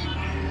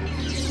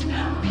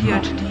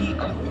wird die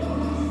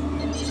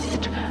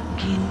Kunst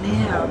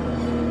genährt,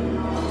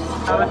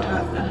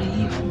 Vater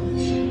riefen,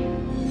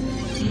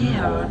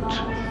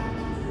 ehrt,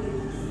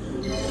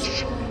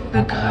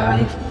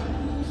 begreift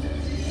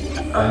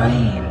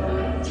ein,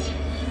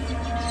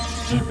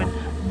 eben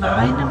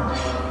meinem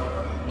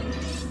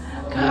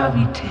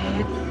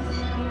Gravität,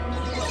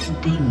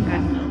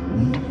 Dingen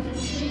und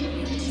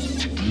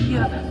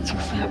dir zu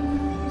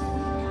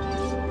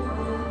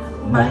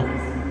mein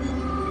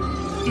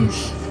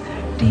ist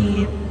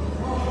den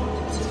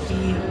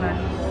Ehren,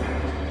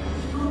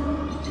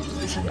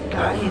 dessen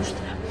Geist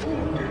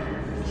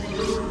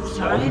von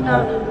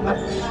seiner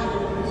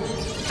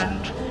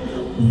Macht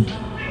um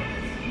die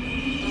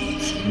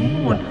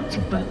Vision zu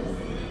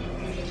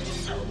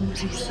um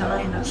sich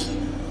seines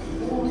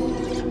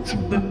zu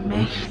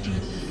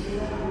bemächtigen,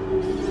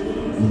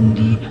 um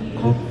die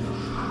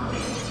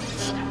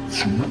Kunst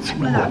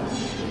zuzulassen,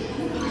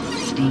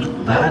 die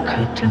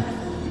Wahrheiten,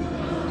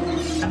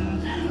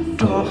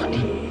 doch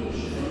die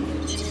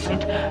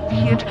Zeit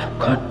wird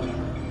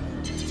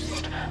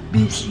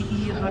bis sie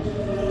ihren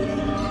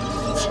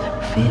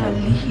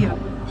verlieren,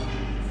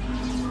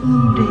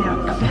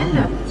 der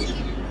Quelle,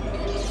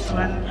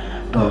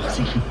 doch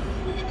sich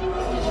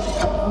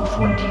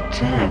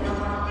Profundität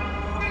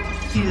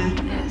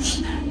gilt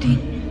es, die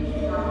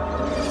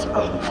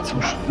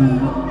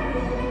aufzuspüren,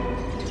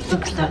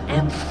 höchster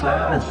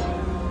Emphase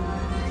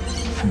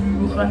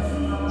führen,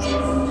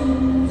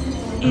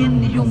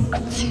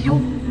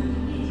 Injunktion,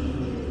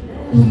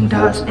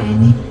 das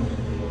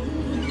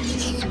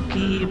nichts zu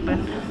geben,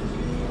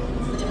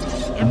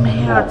 im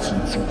Herzen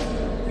zu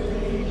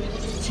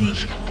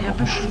sich der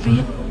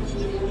Beschwerdigen,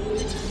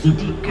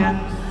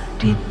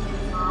 den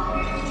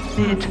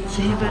mit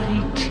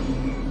Severit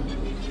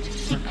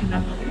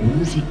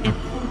sie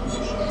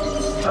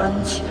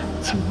etwas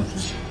zu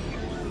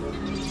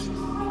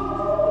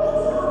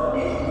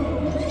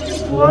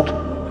Wort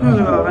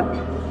hören,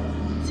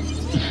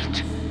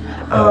 nicht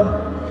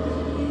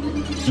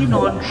hin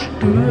und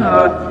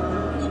stören,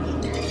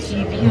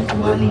 die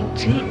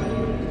Virtualität,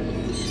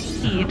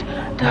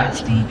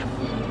 dass die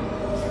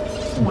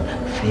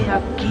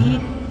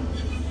vergeht,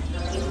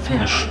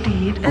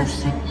 versteht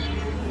es sich,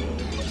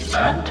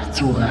 Hand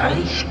zu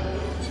reichen,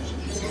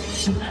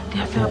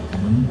 der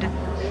Verbunden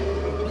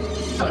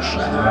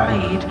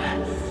verschreit,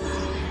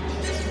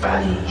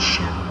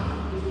 weichen,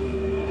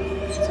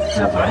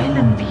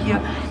 verweilen wir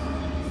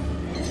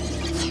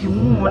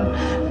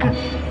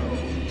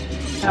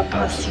der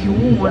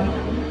Passion,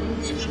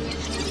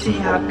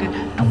 Berge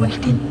durch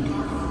den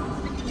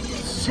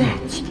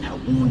setzt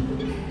und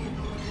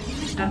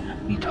dann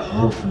mit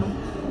Hoffnung,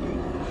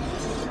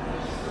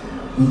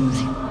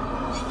 sie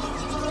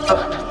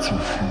Acht zu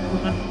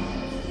führen,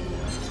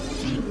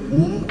 die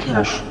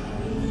Umkehr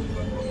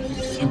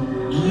im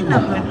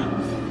Inneren,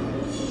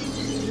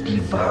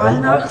 die Wahl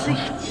nach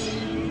sich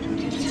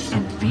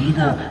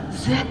entweder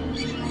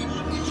setzt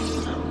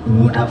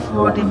oder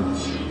vor dem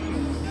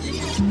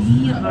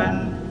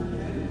Nieren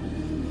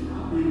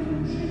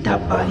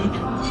dabei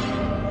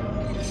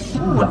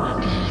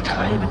die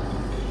treiben,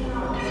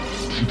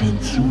 die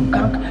den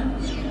Zugang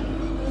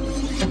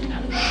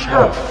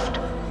schafft,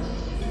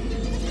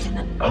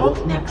 den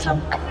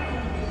Aufmerksamkeit,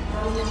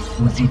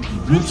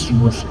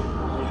 Positivismus,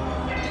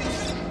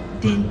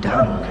 den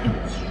Dank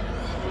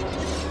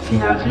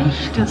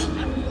verrichtest,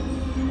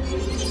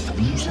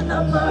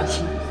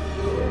 erwiesenermaßen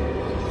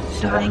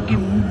dein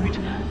Gemüt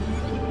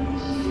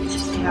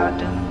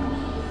erden.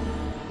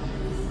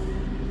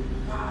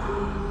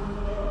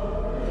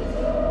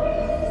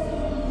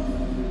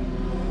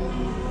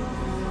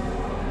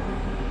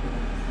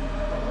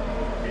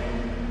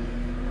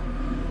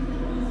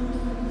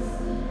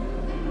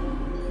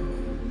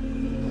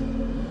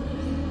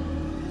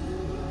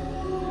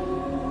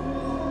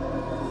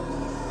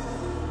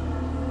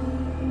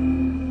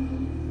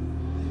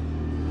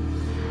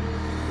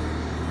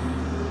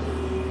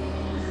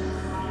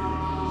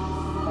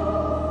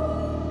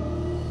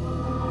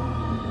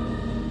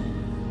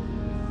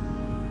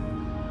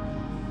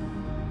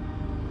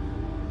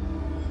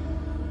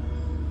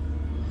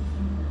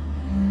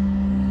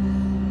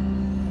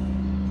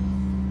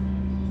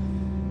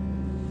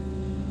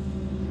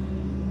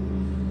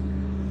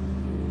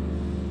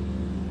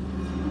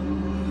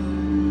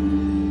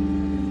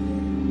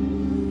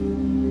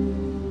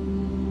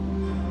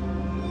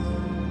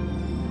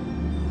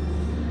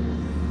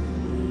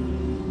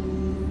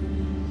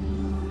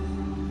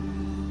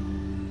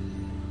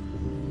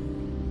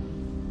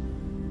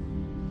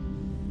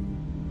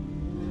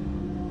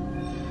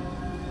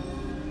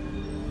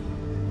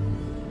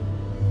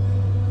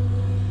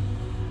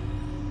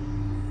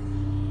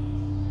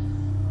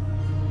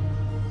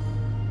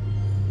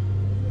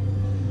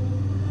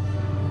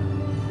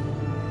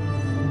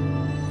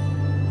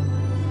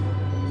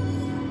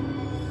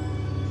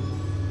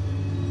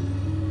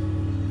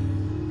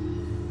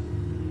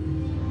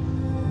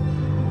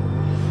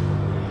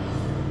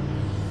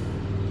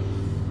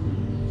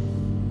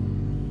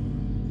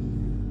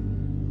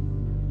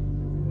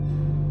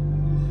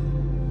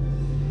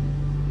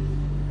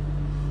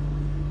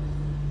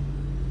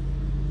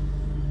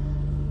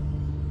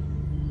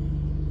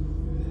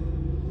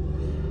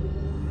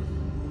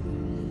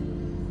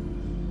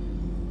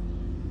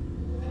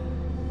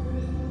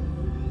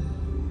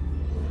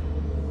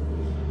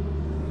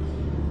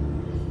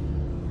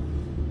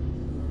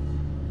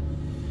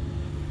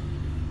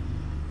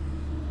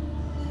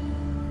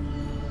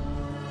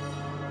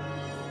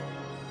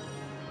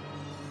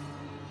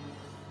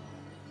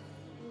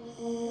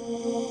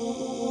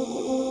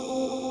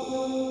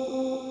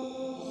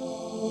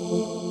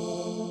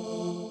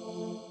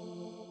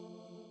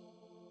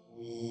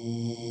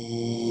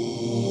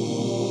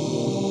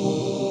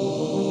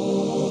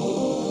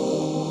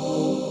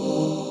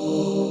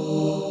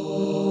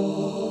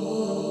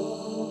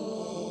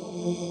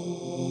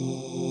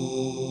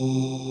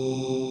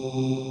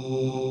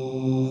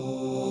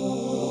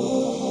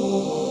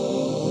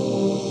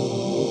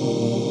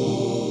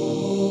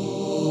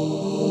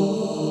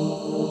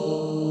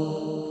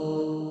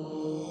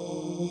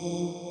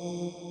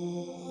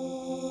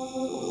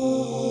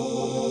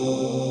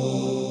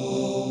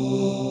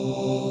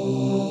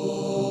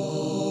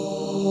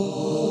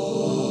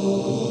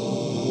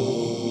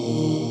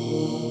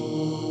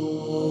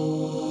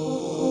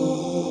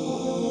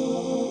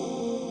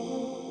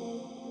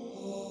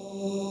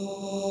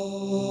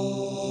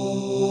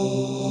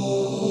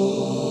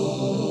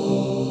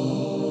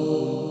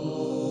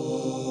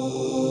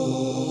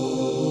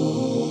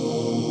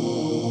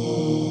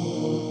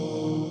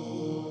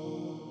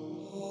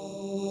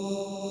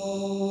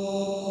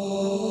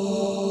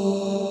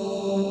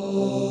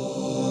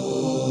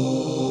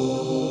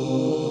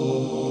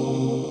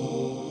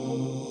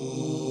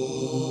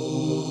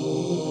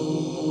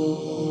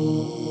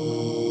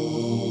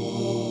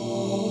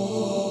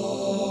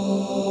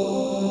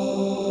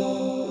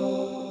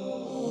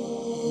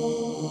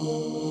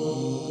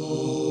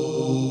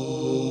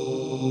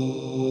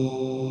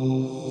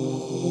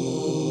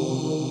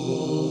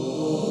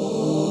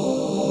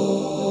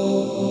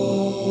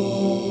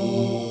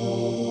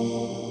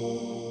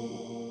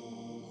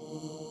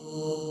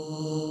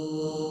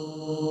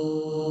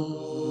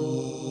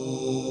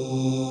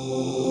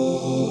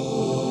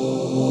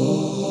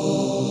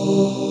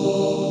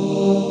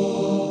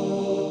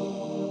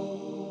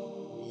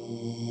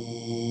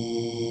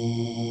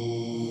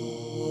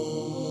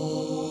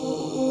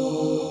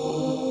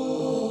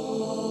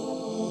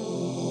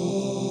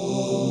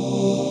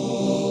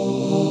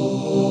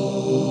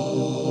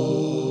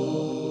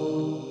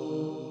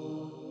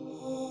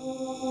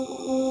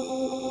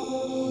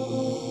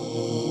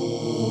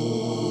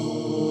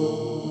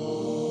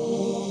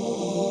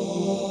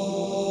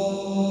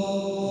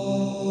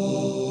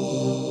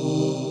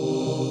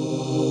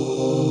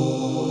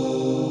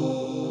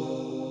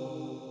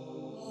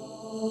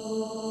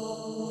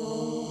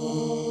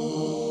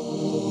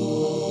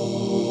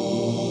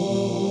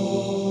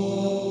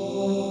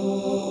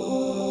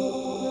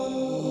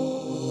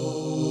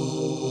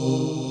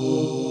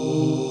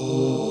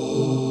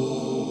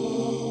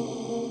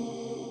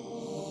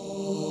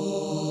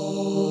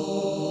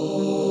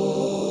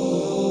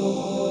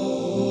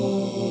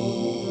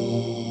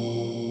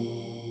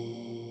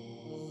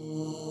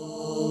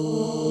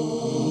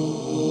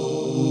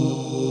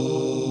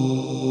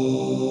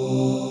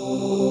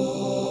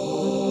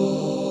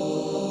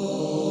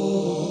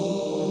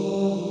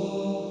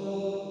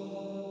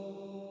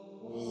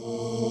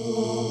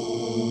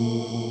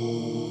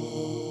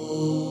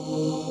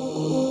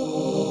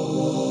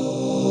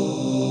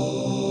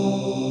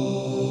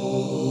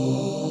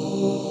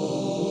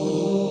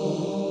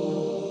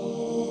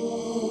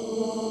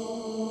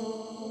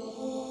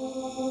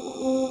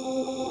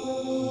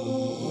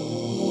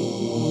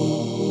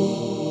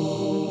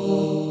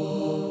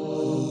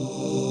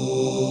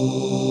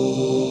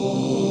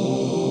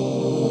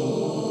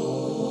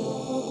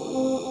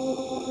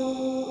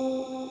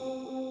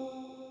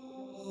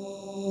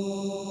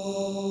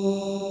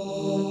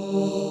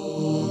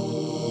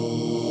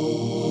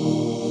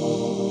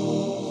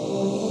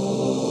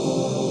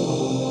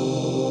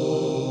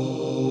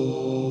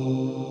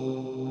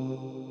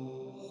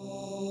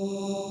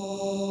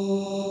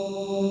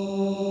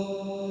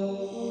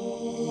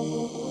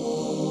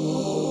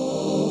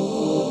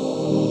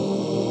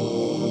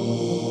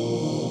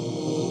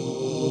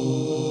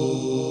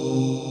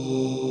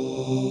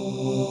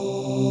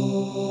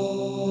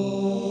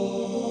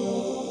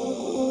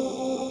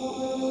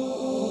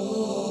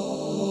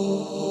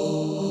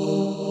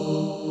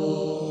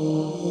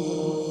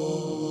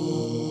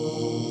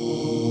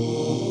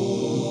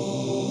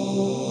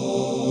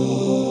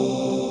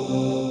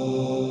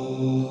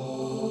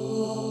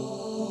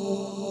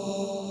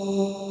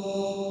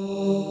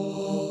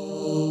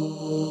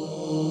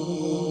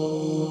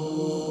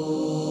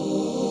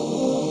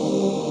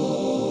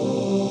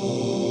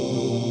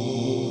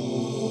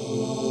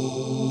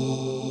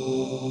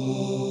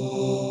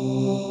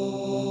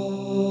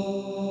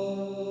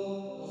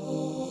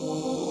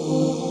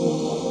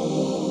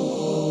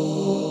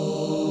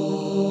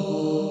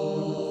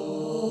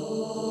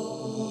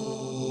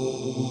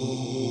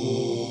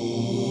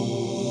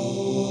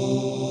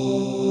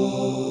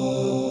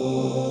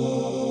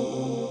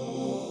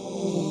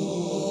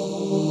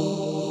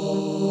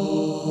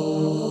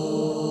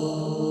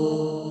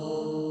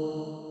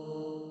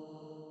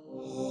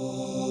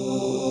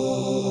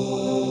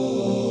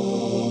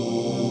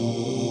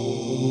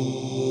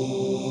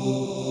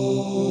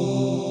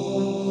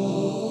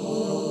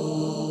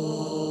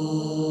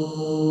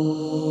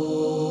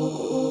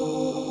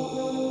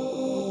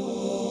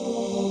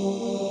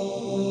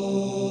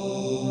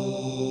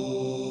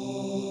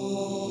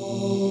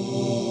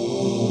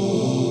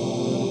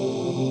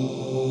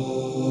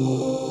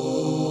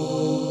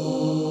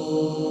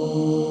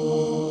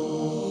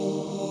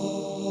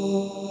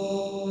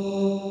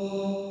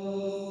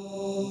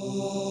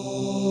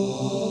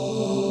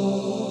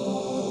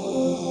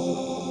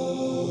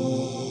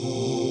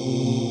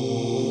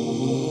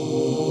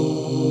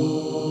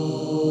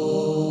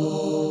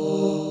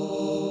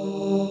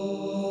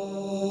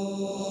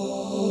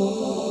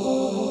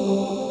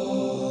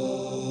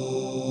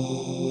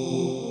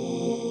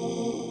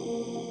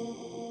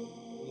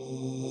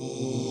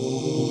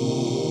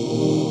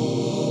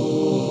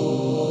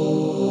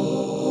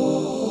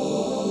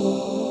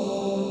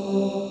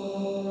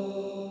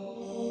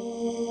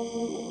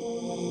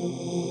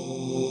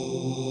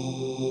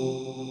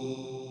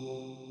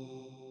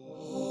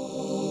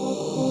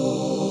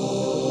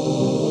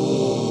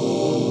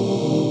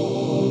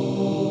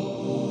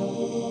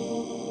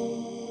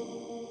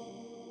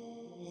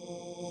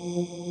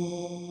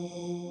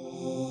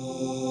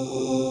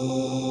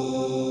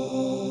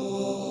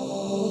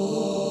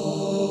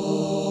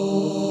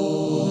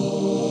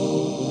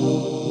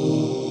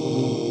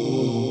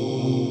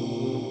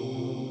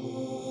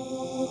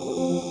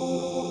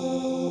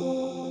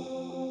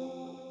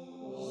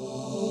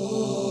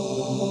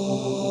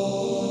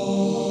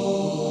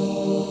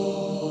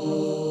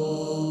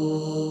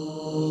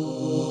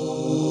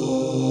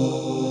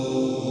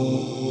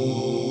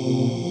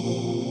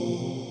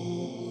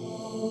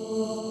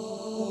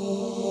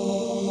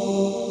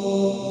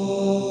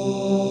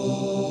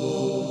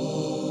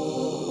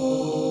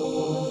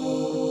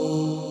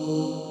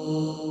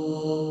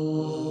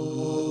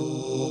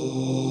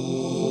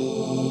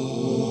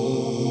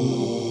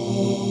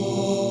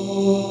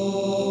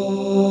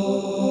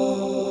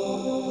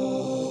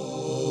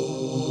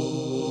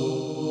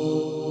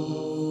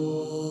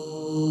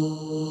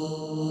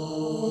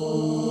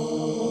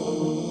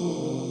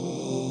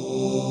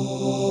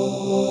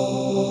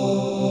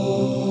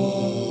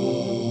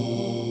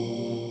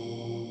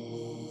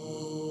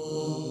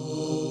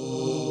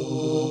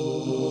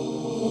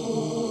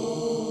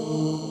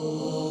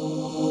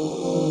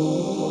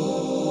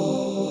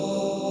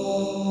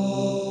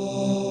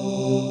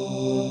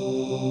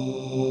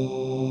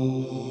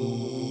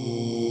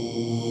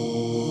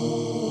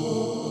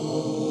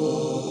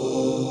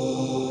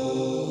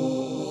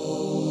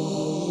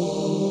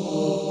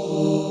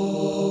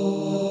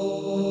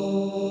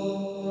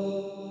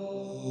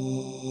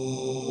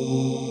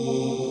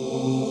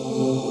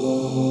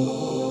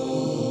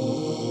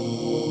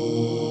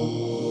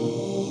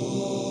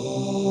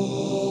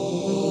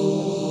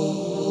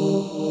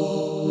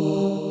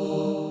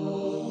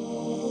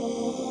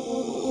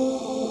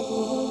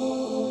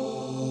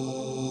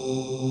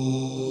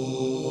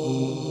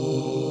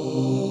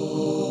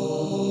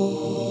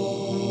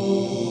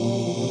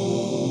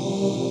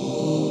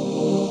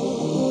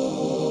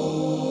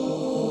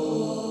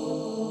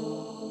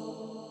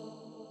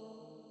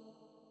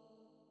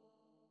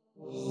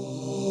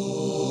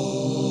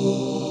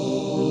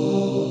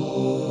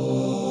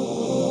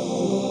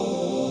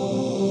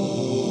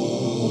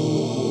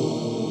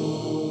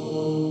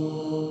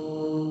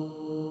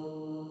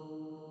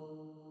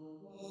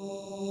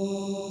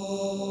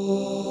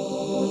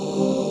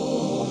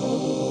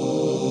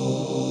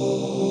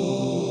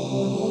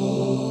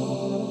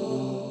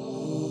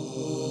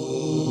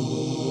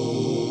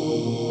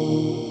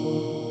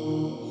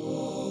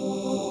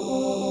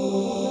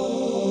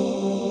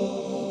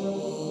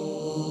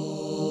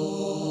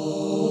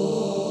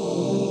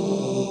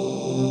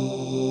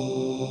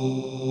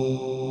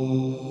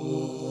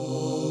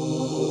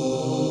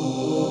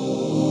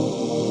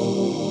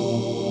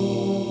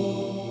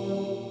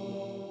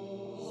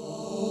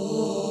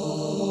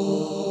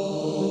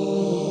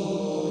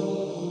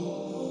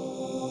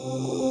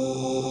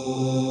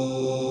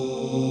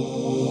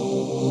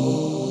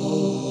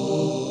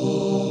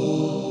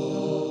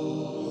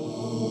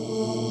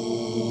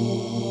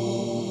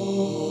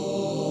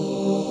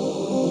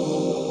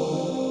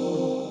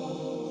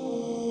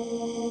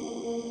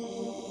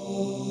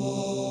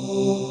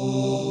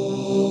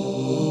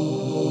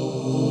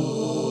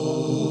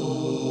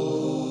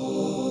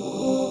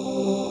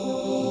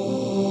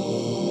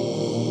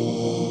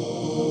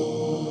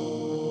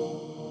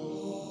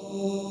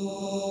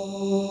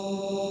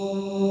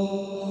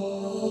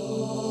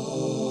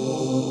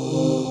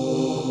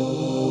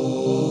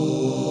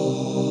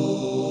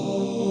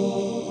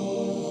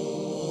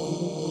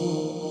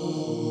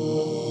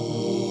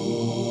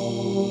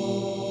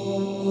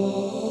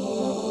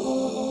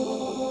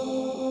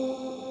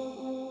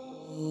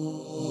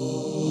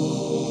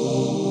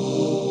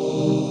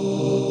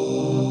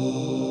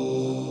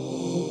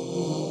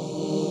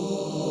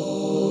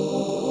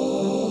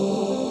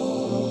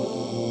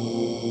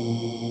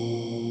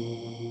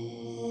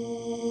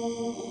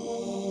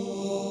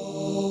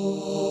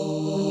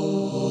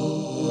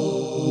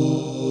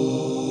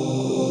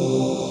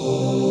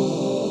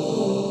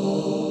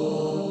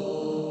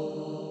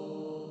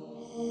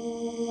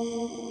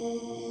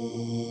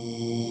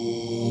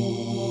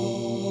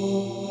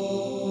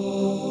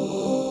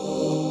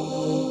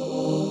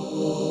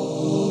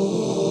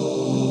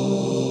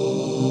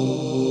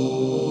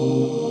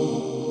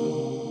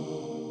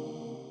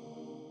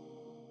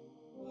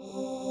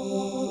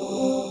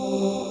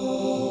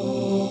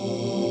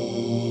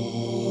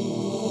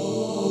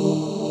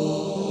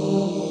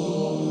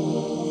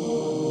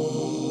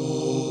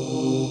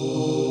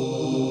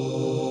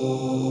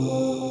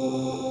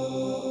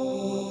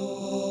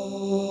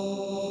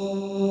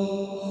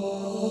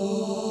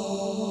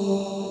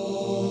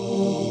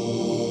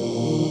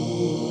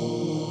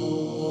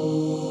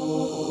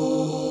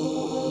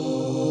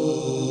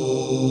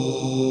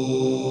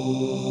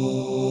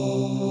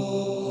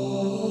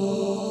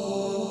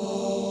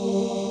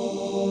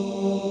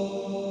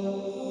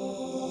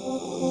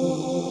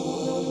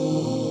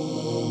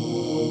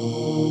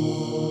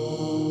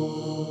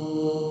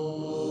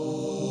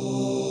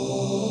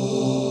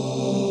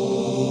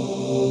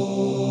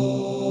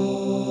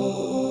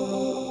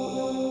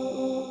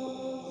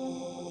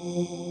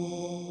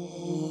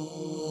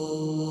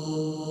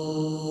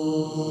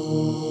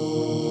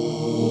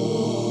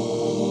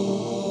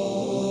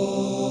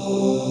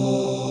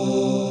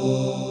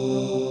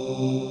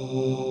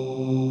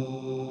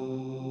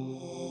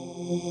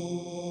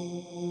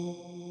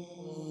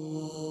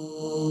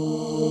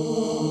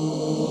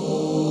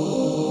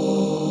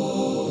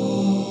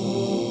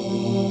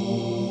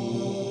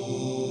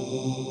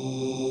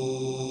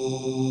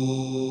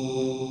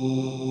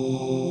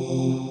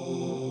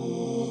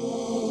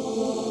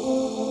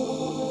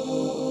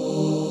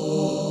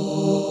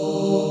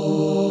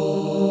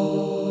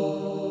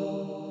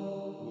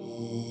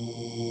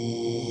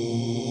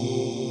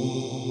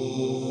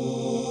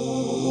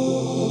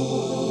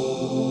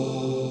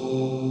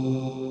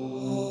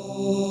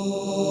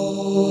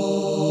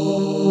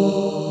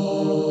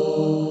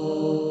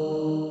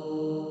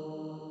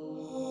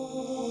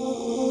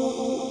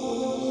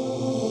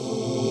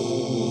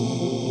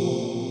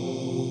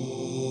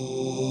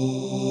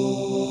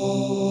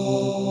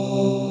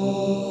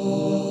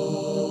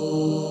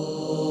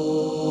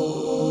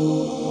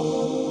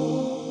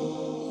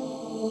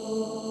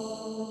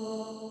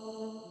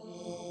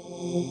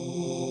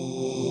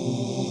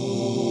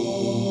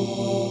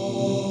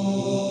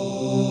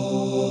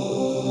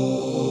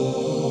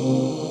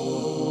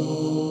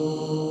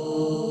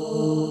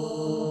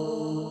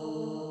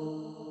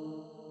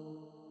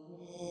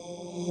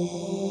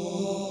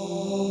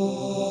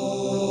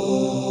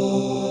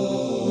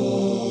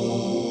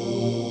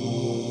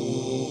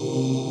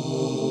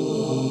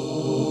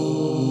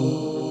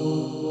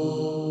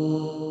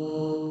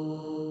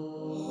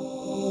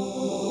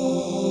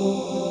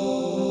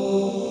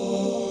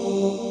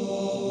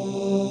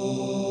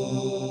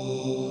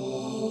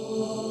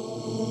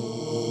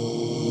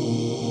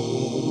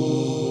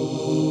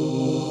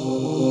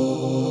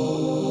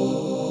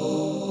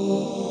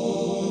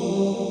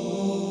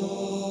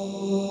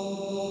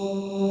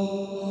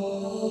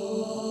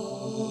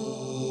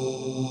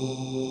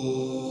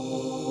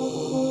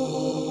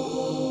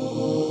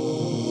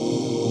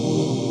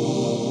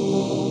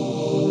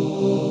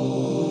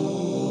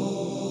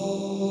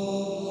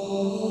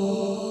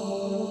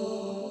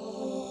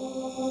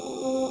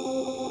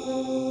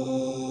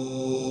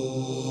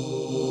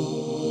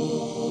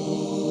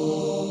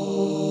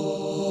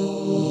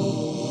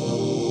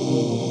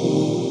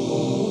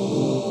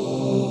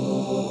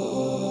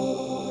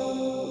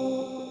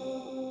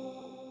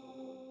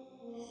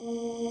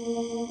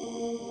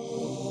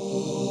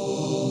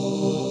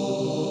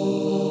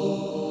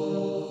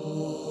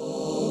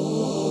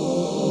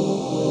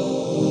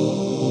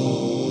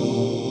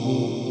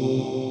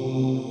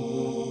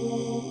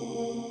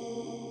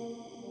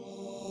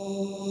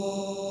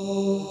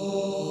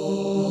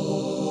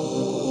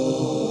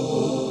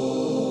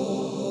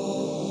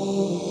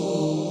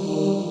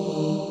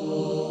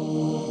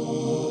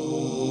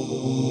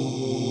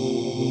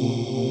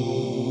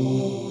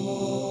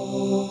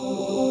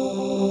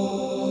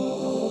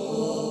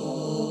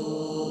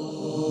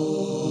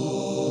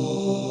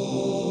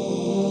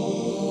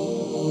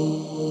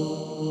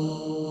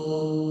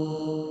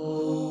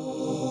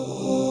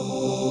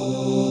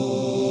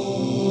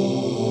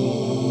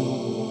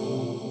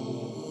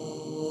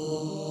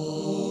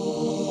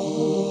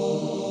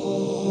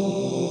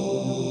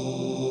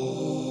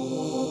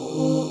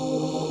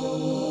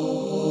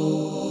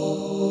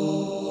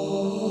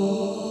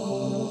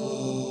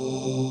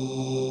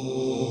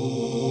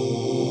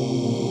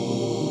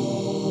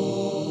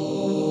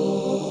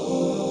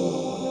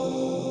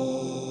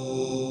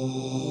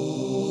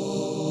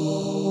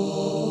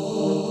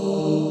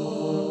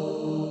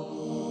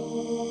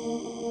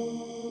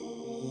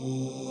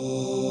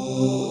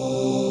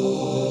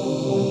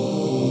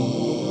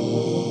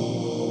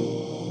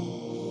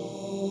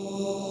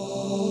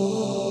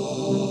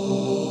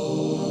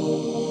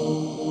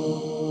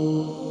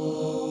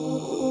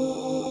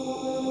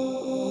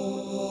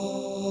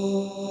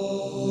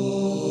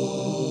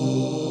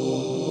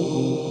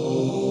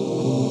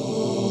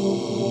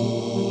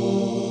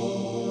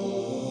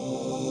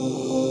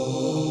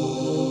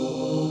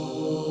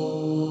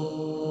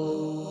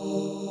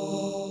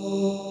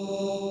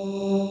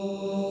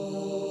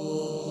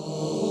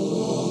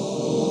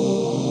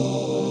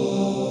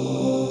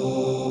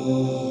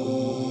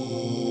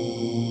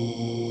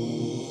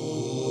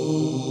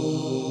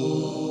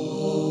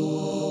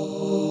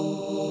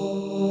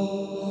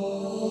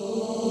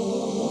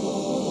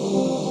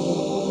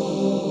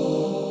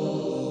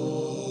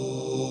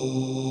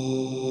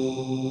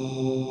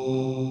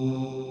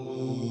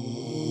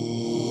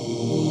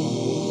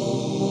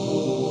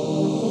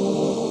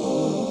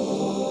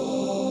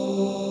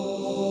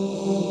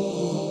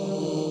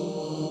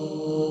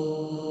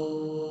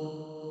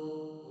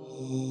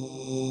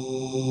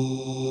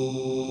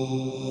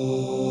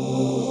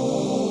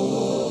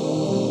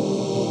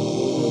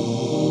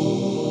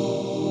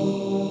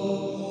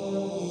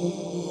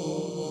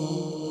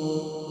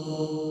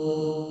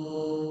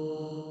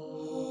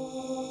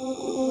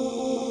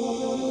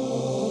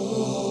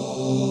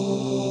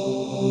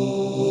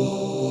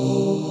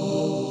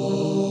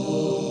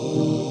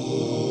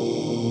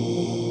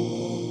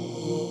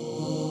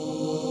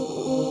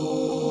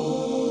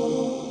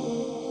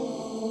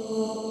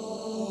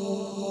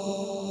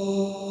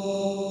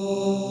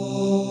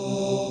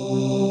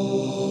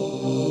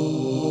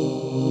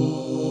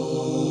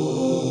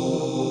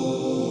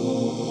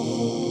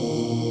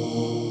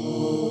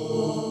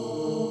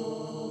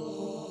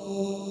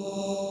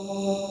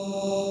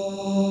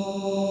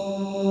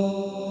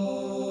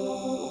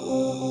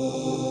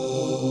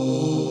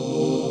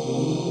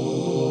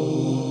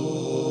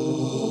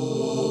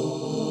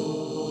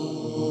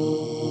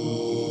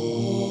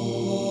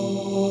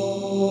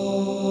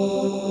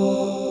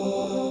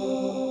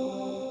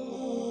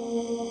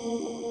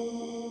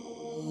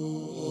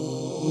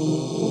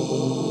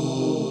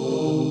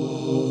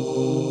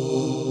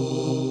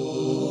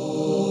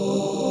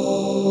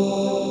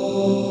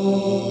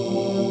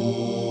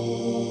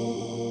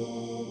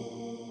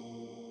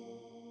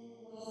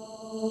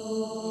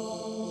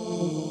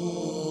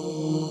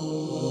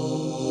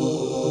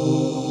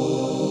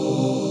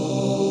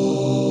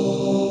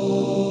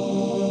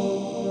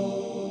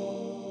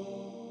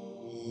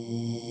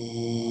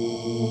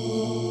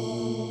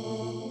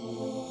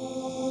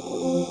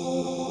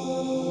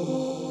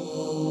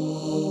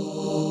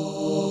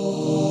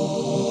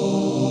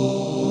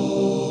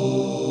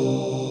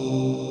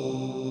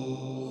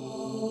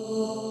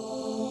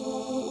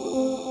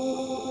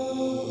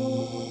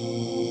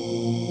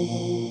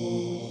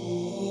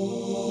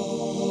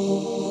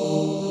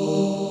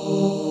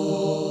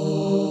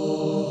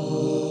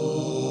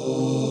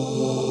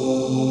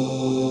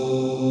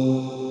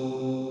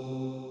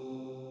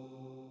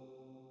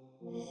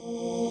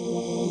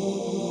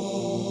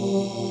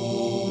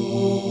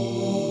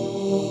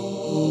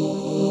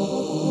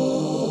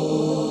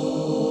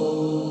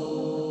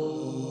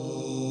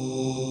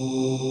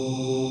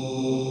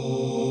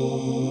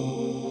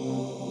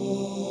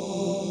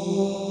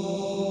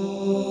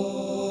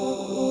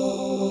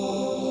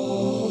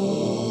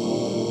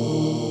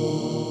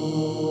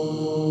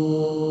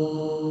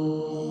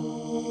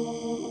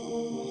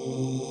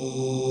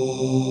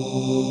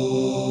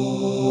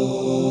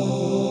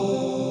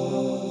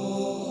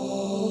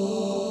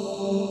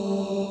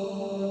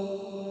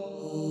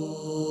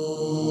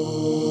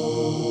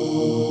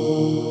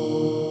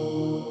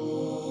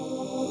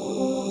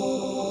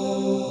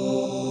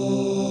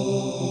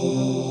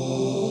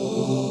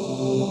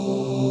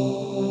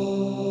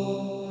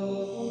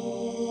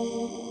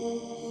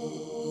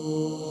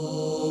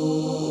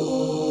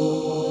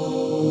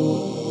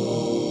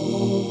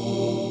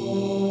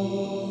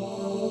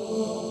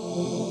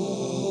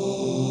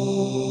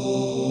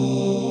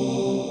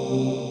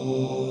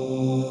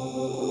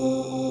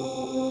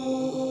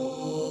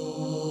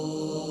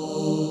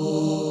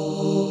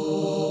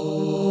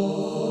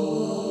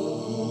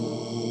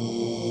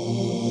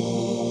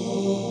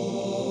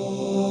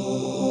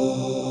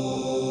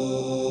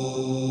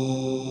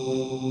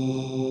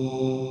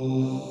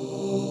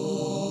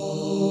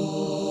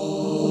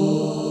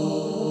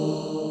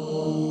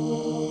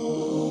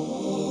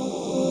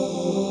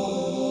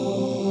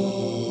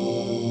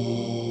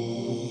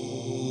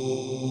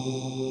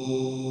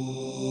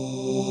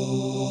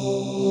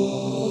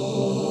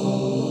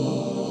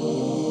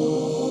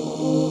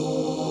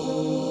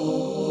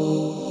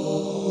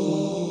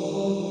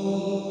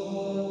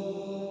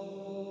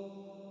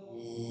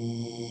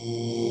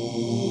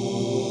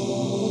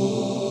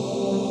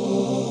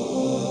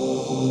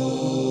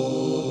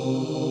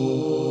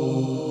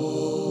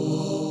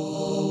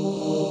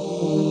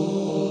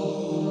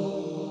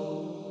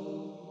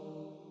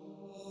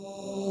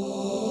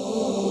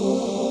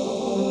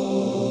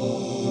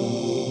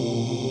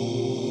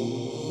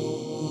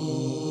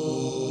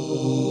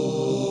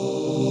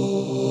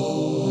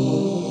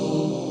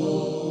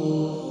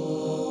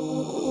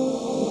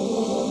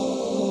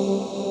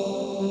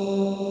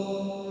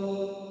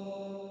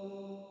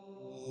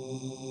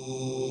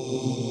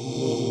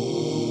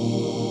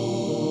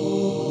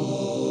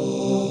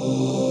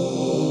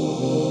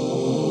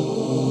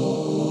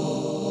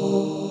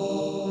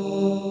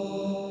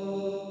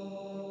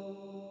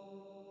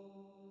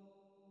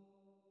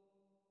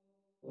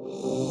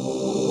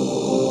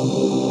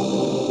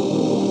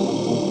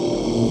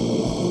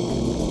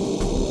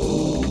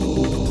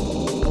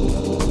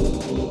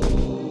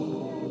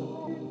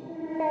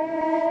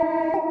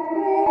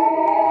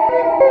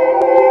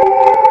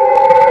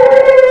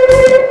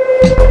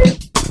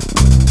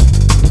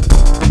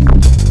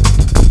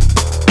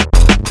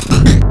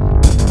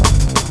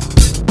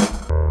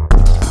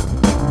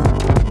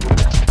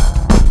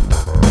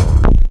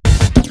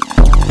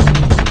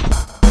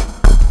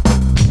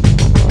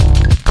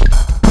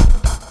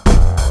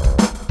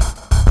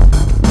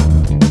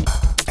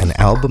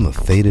 Album of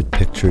faded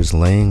pictures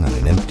laying on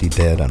an empty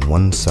bed on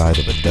one side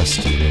of a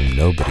dusty room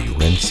nobody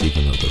rents,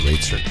 even though the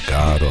rates are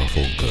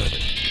god-awful good.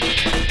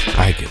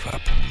 I give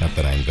up. Not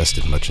that I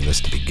invested much in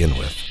this to begin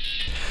with.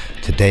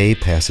 Today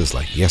passes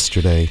like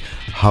yesterday,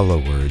 hollow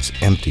words,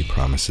 empty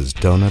promises,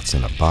 donuts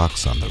in a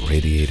box on the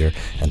radiator,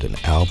 and an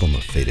album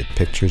of faded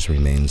pictures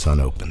remains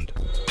unopened.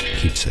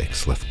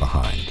 Keepsakes left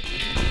behind.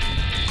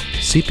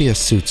 Sepia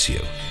suits you.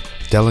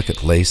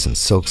 Delicate lace and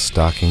silk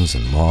stockings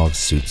and mauve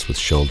suits with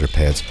shoulder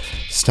pads.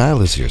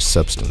 Style is your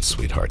substance,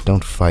 sweetheart.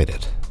 Don't fight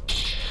it.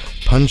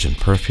 Pungent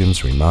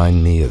perfumes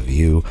remind me of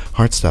you.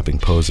 Heart-stopping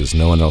poses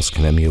no one else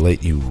can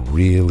emulate. You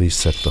really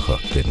set the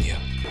hook, didn't you?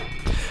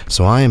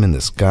 So I am in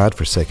this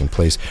godforsaken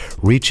place,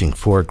 reaching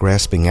for,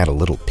 grasping at a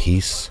little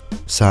peace,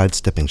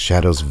 sidestepping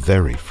shadows,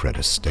 very Fred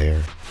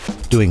Astaire,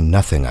 doing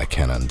nothing I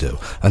can undo.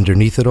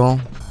 Underneath it all,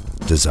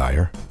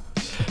 desire.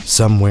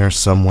 Somewhere,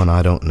 someone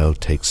I don't know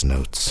takes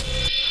notes.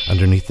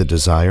 Underneath the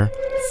desire,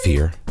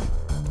 fear.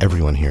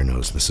 Everyone here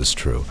knows this is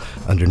true.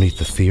 Underneath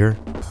the fear,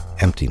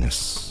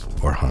 emptiness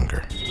or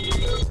hunger.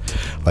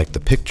 Like the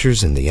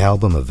pictures in the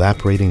album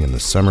evaporating in the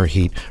summer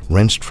heat,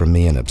 wrenched from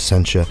me in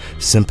absentia,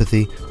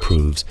 sympathy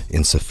proves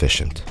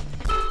insufficient.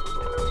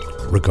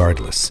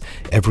 Regardless,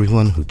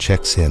 everyone who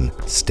checks in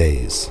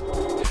stays.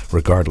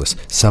 Regardless,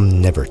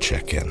 some never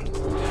check in.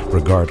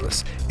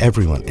 Regardless,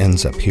 everyone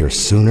ends up here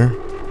sooner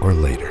or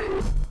later.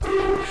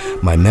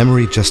 My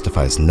memory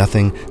justifies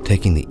nothing,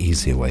 taking the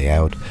easy way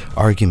out.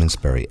 Arguments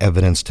bury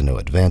evidence to no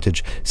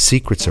advantage.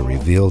 Secrets are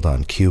revealed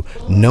on cue.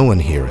 No one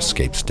here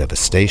escapes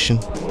devastation,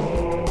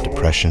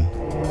 depression,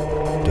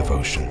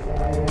 devotion.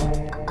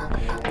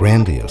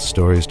 Grandiose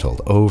stories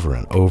told over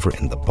and over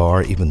in the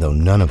bar, even though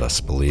none of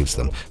us believes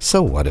them.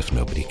 So what if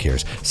nobody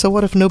cares? So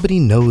what if nobody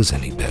knows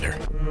any better?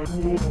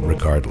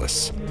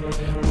 Regardless,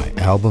 my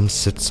album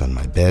sits on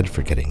my bed,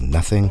 forgetting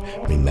nothing,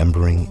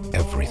 remembering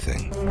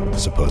everything,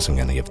 supposing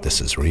any of this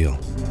is real.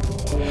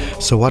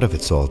 So what if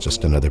it's all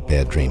just another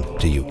bad dream?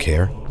 Do you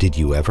care? Did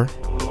you ever?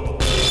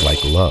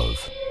 Like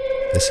love,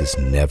 this is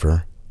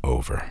never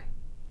over.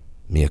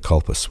 Mea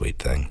culpa, sweet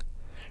thing.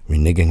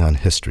 Reneging on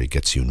history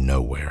gets you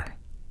nowhere,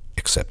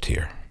 except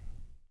here.